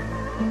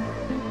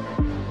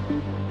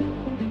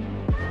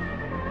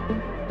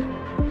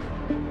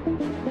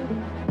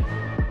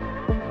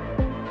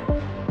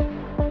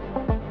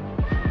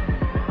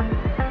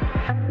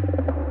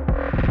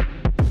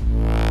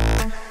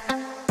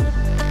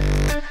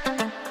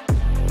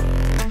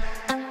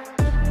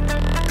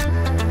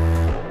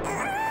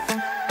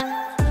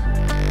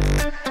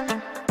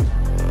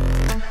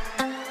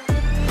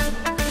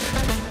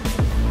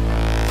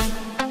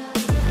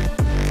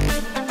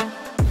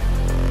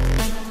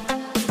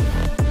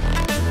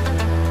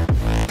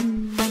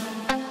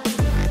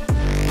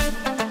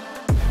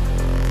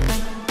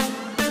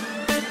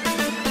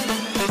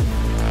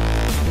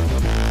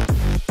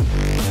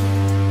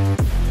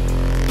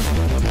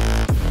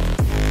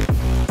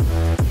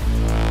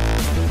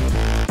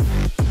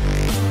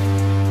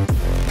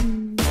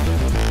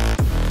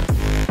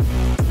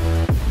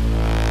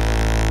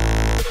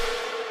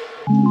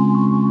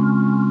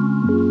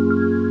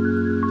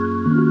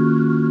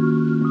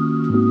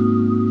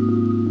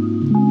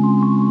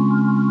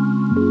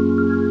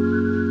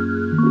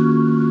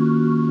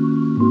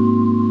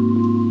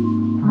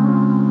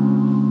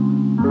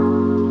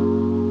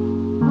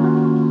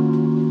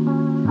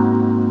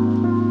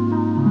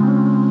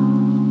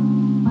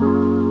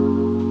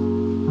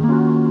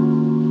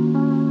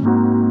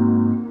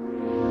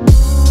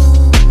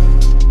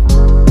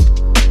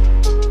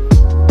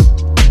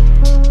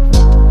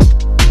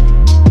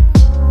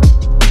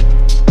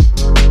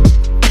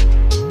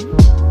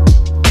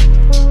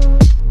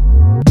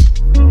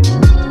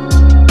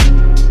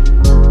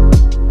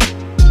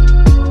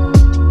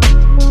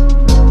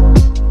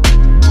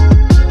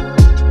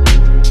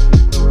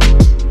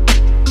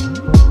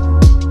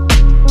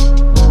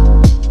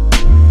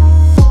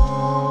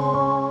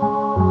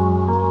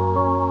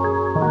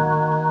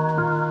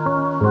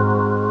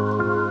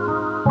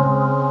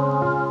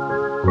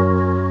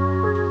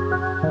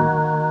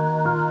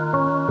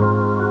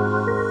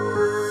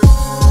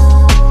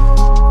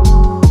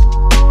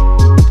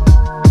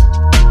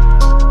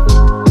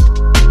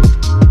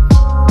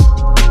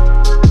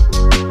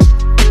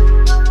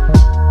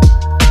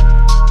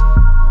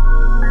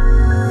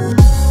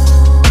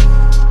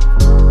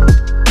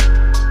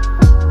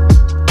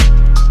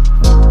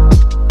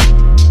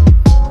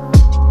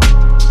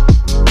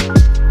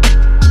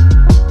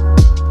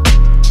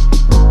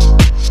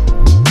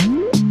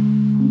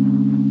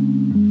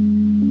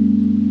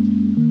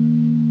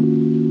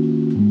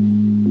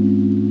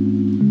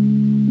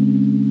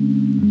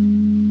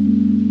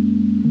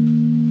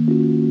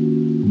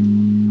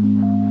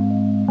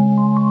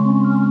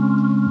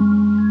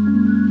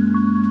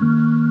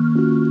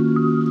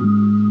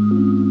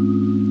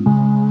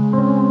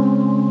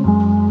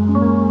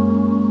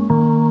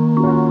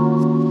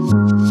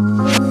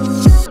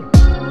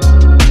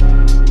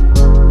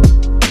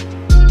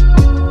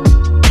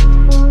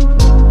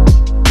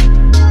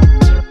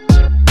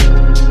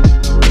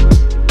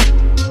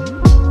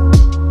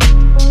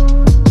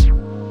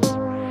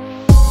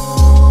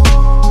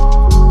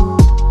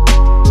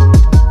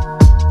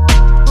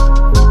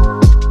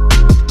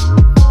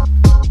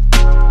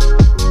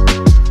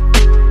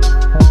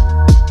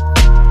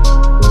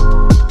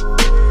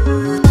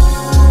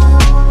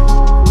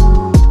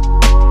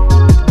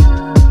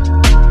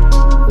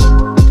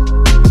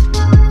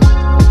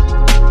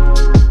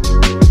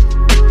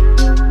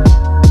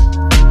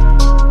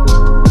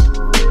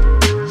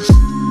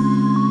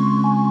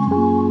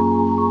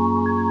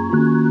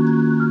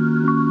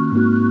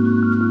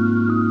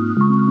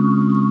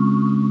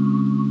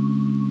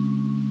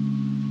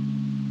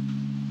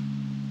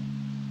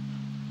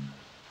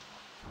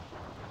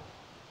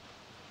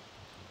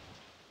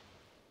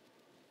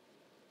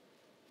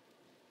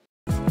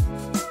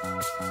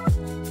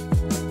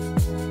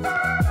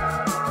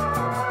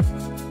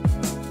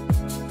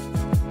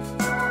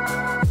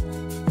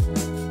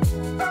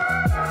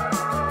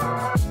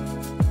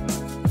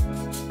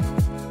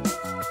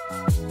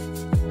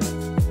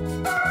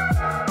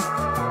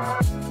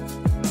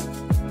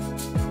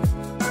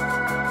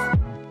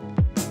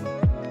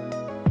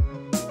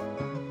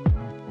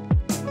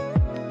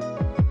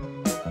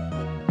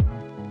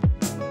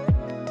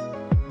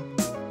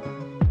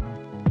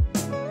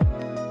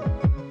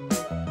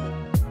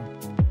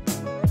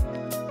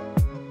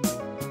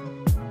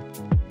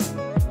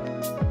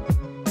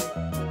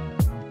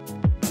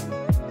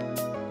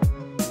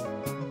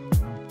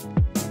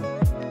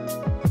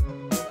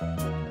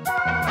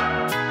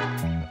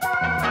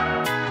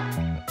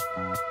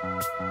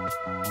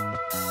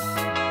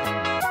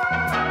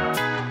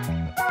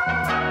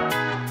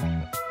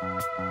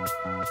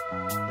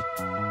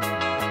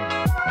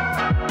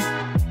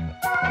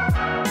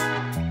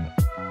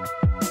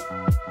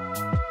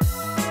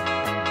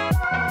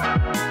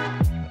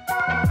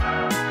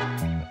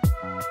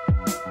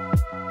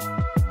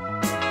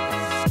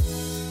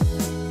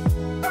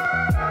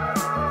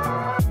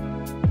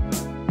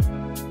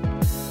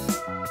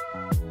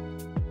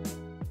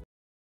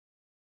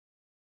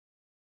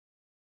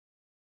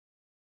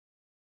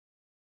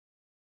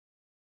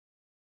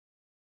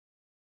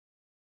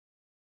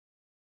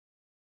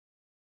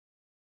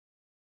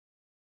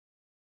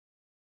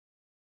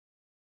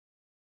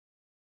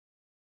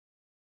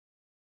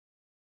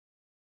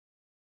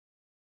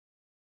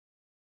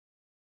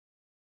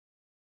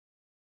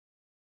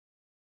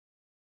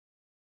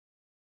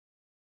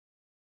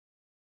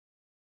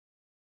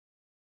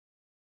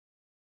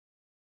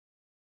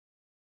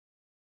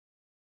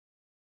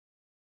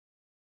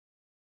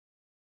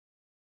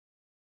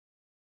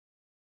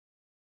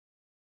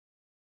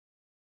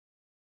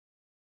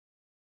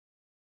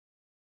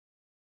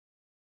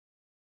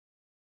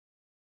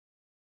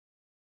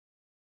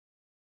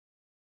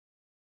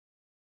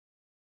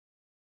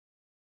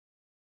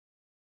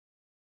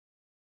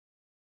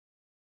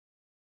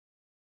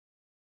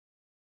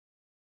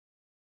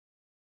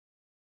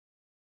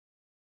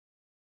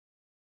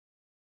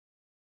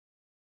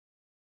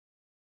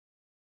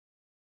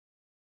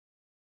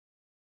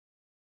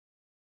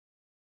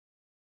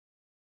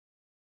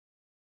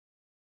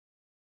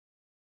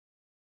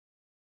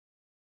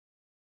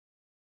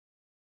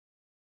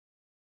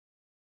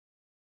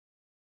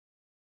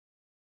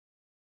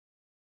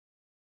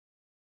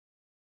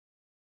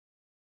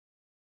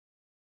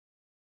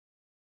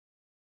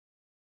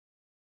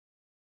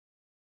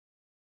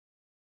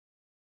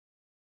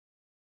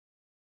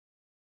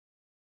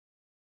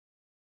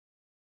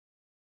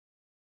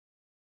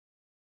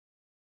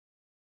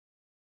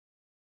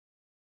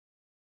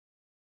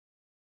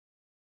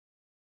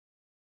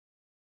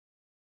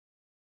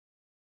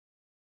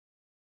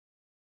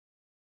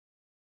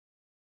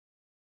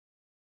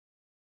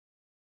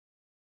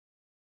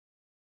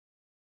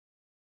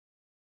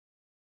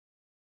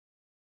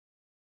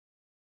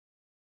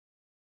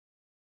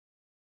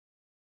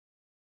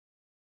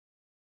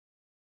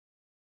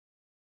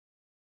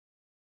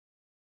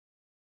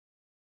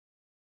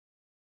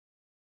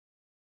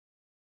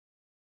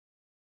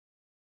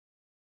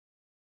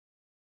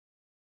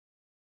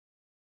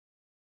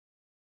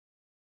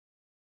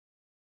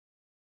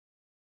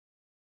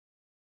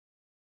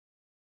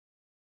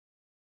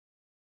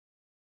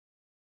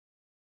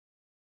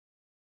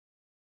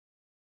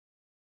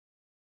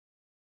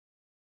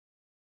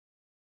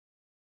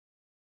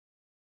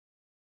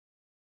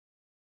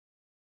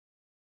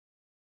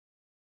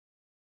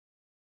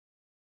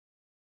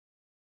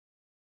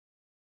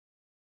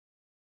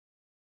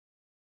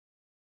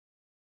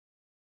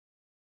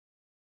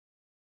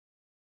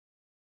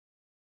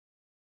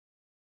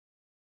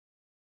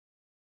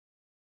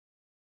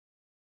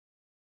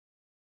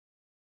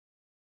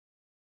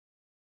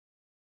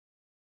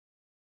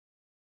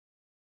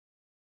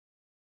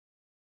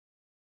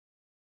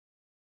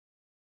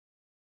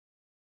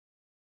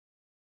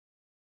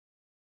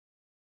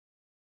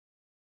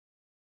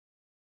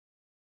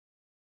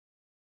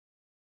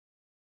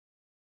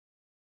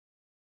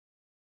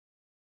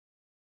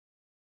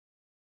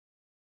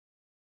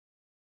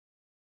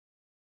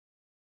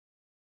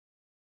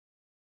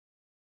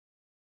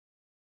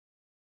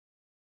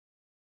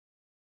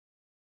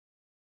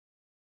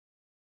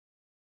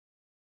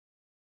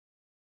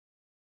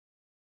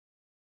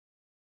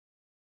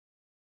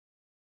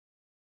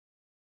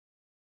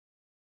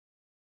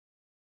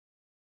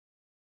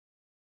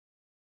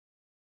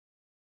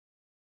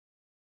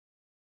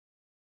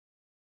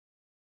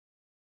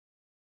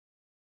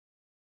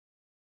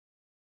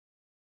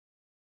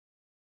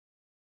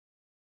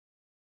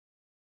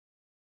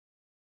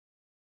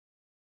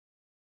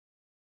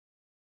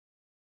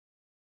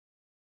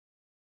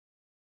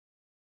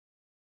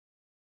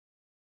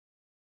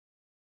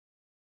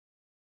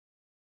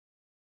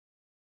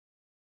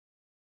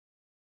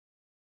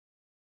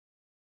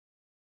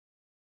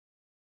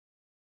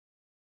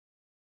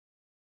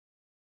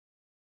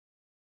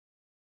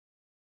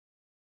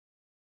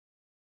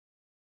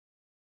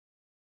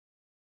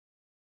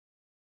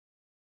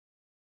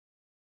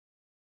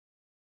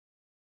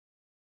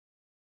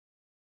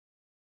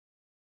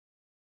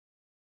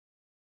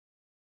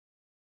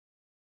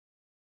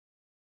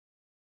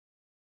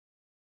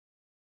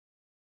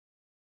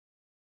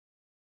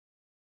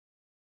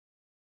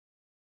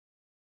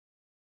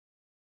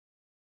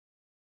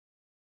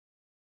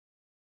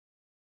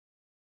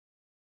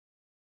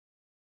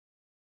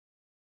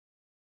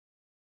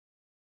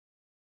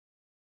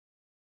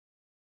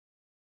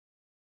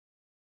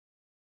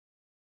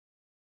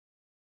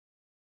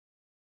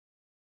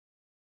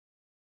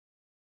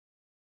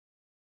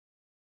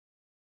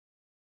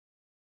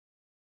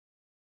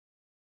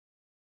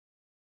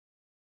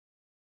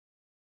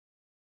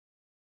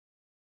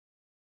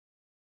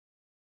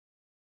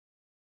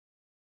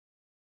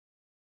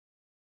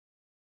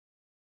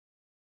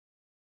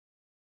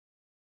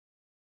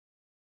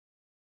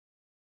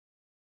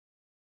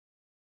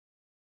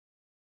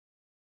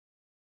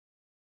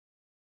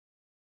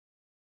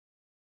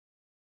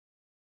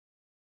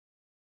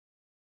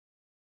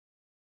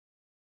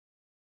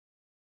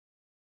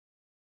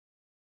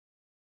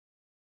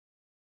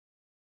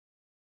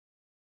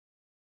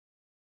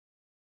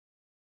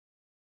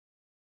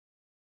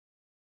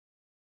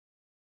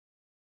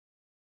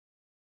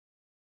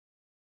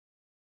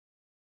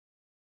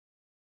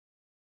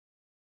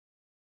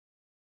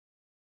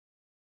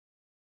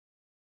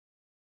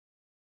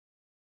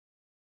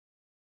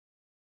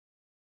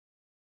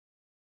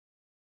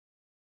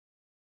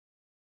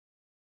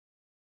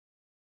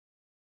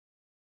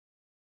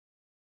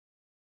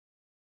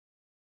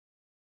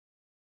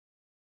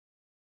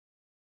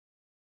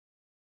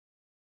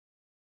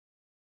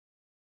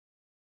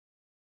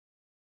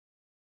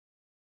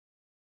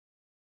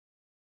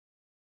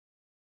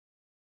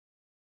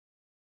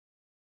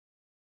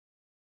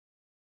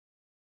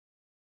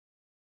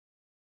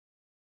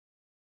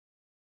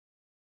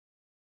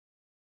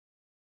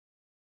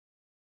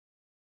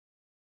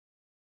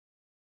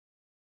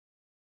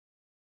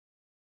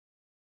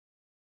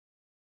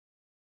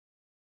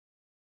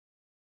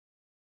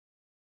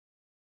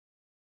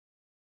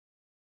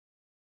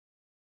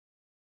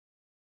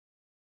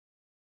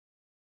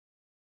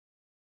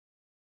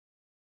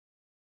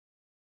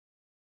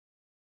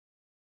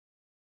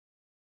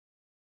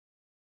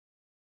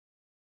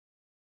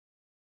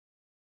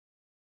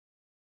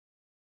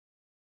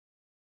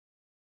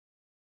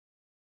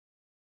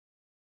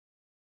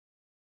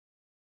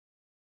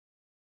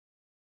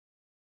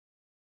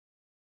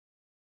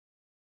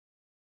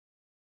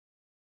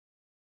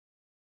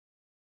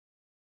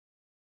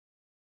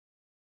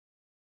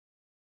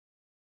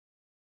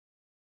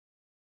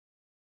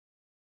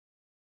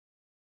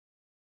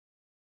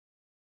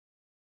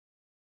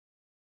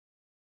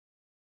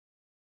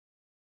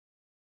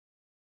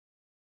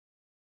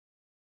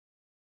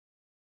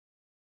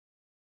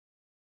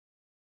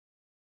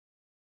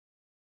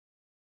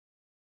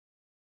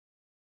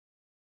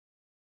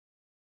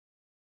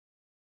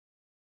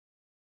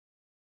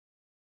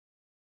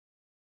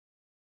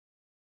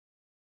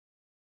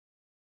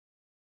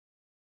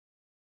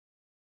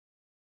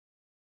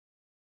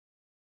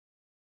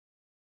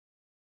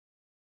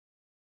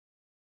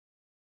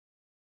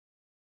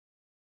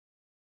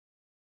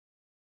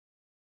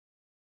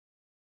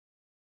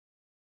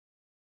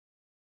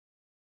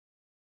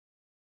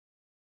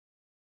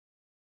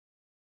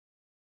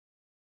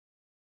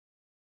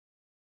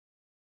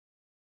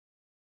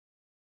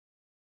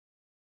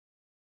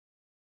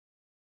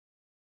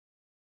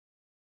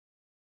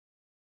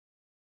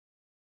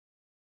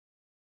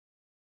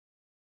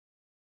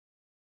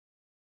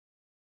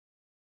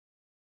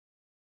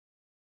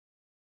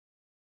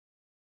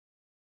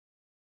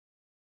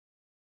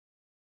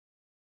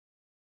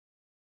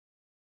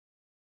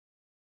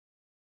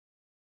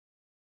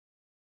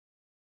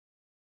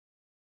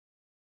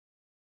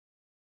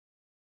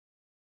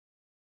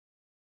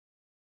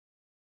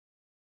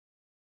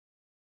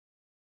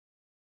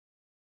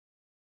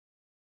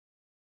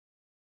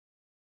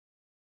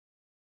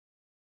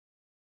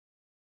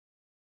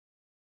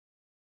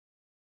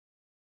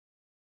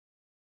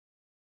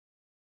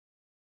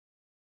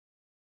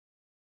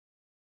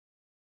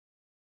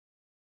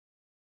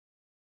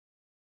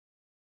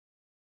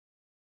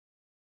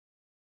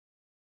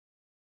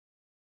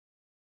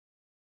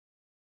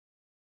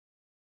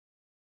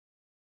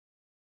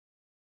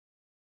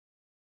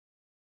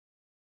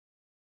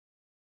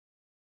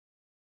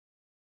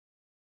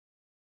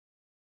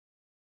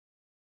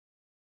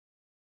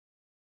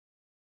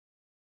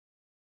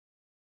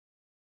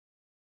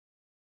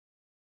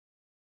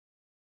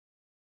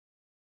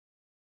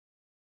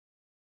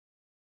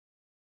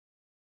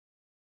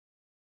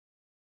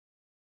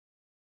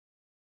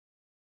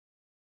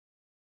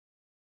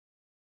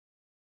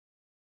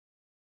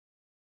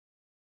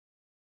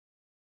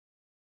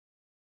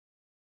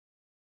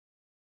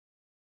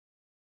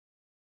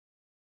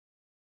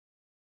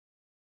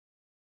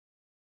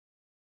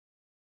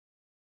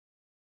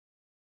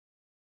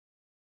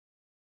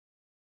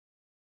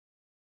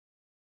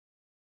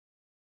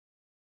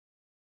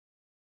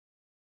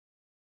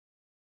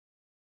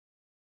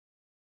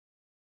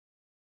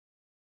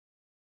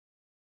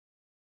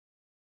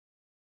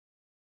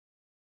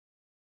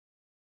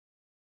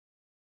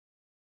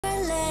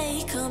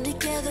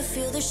 together,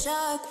 feel the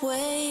shock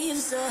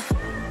waves.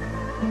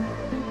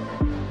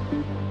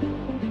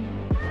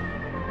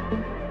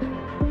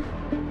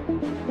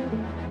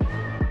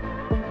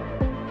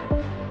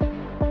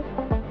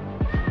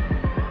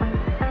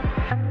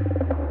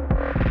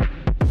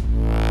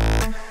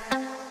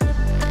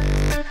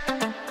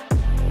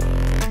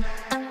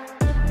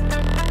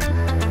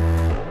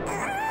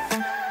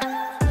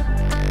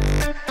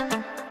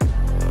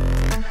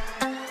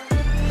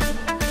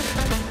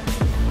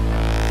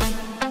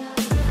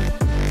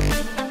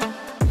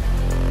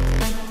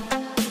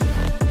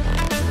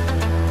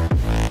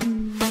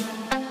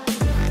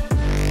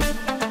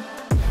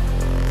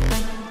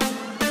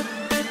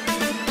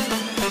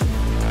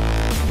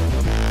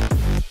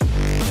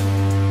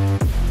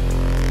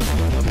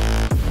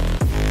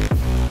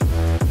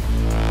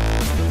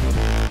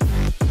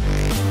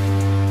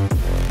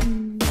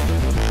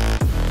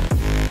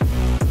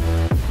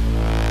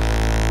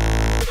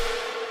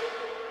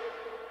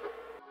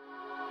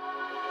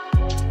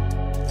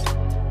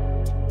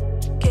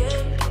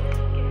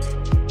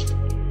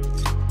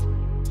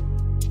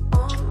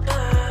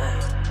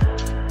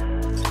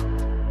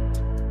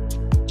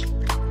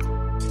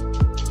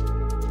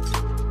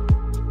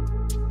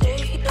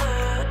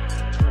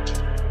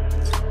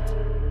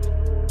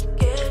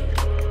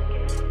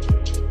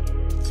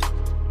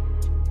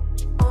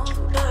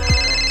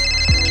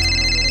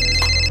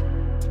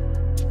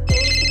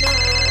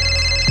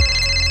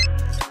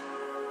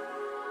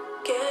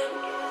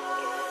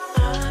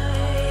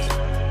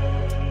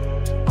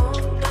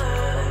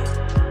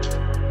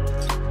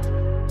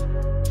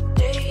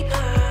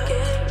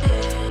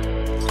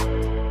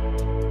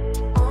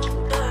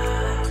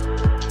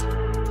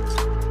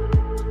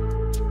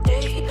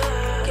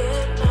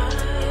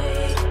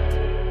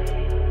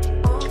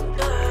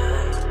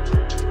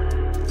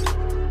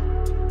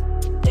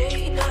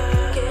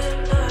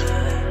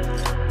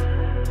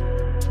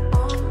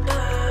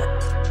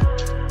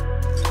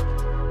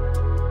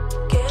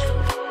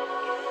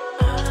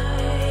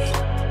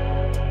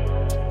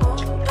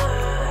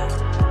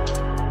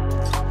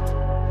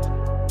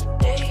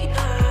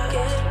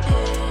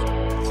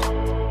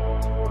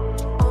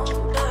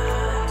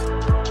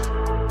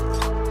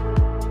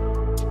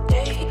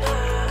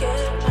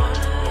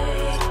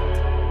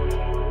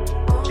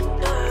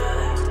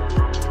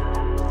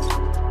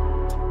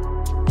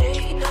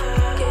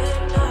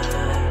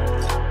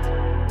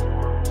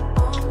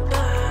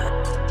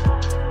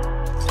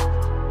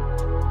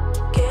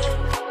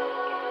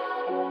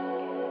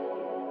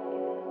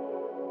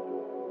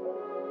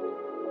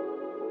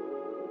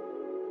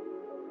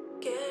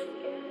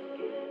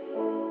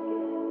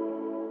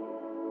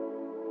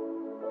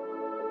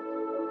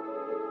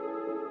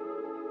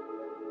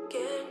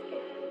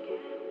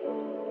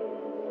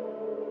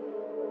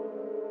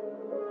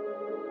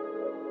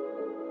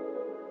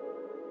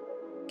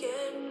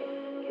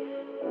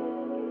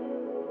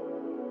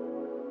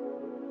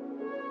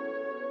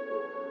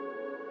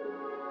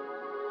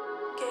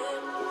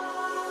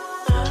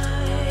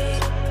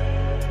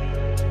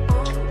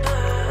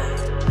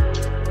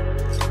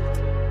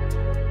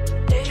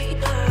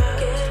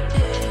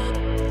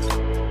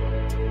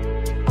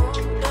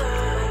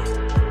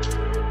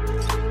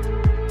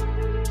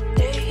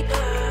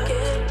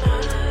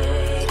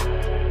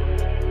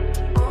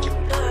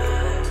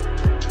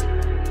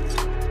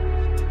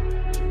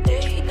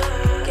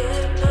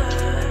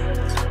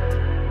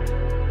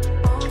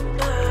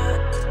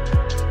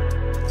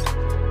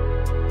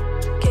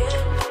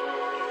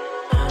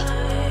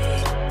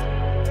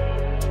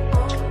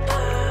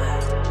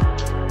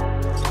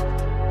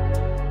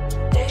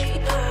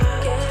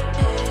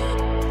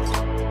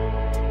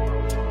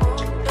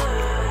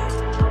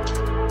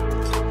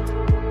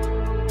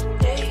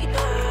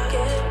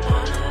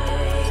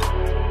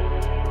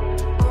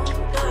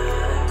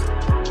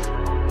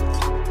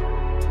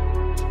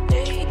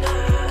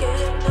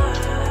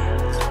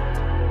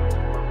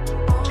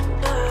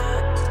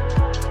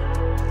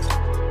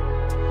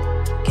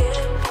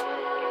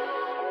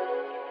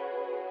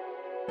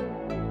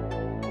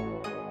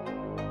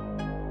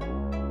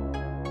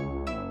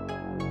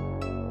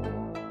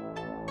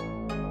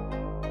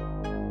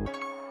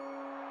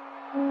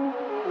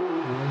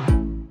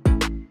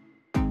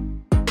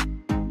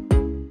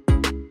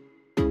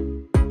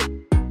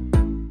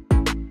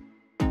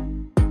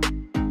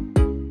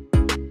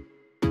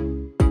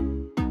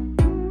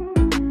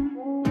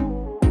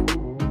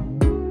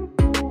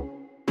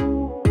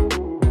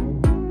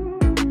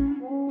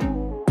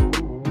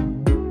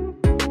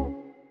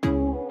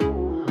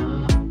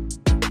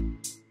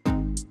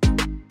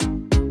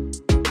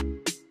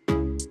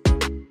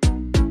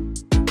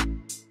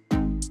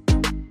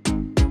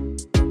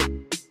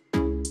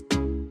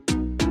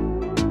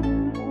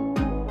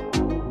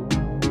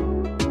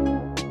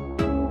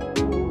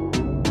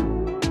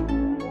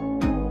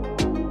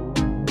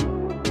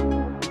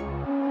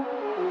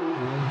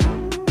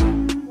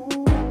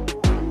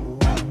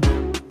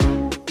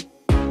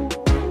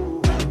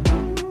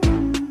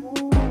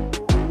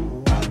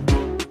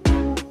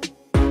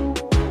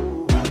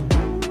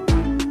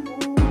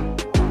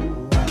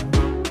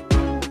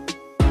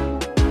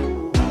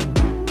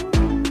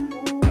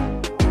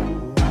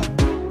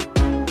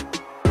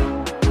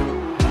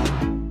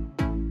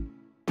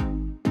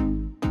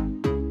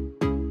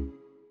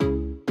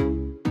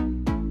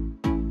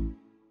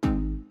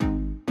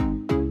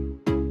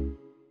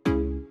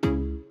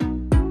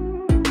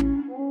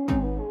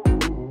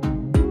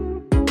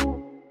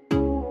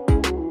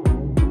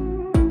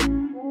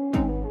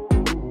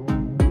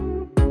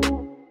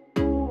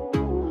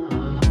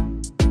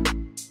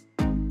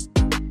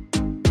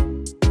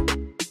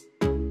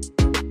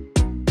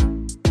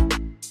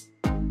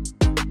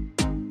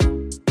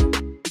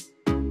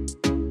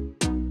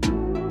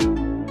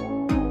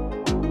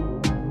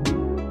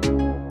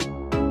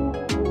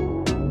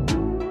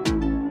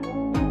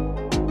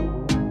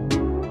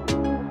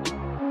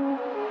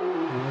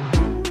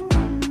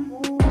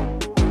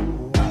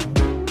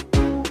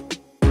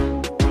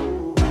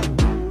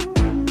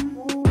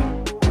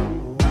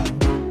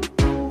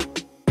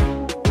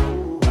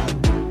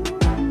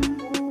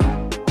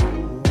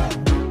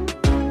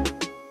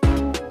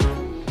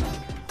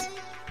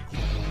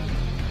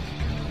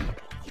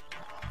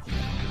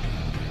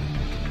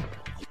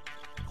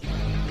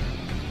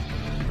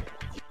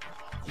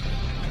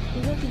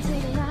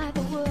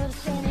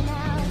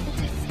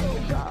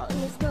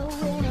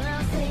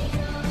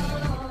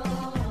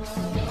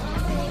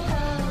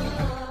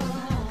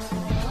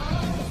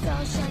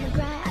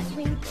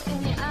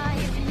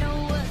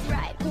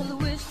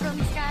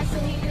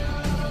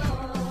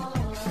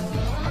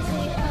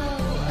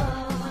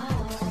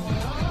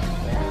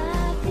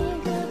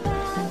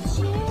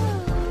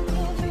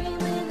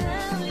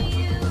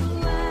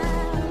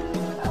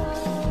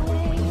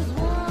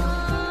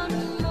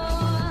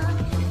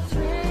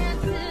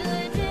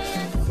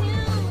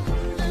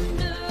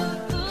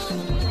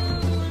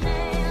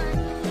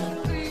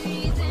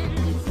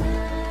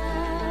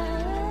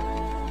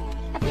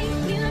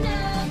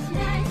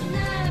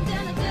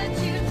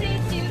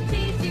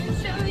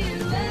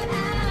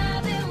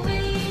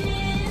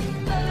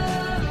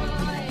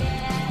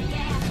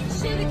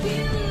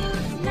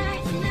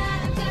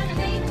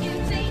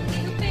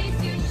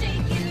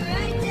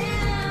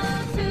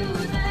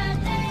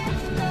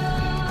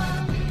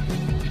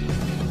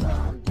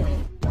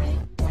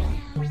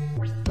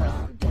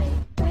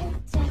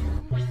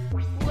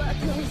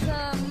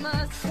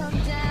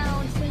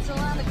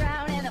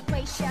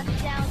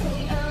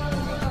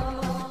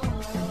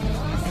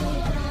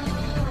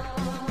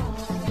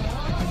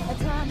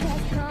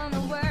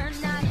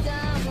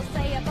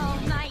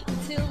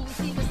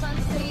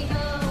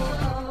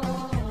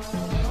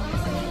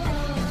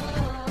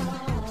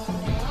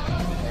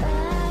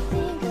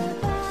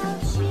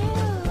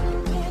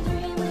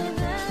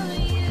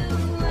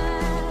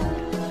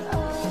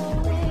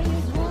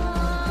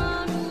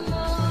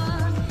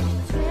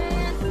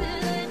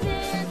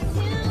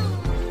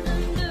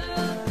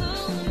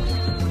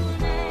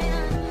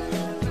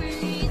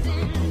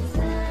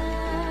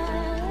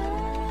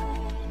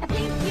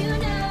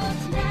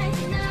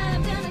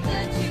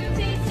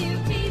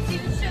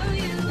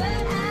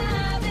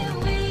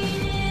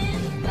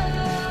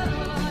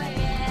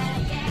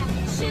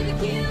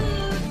 you.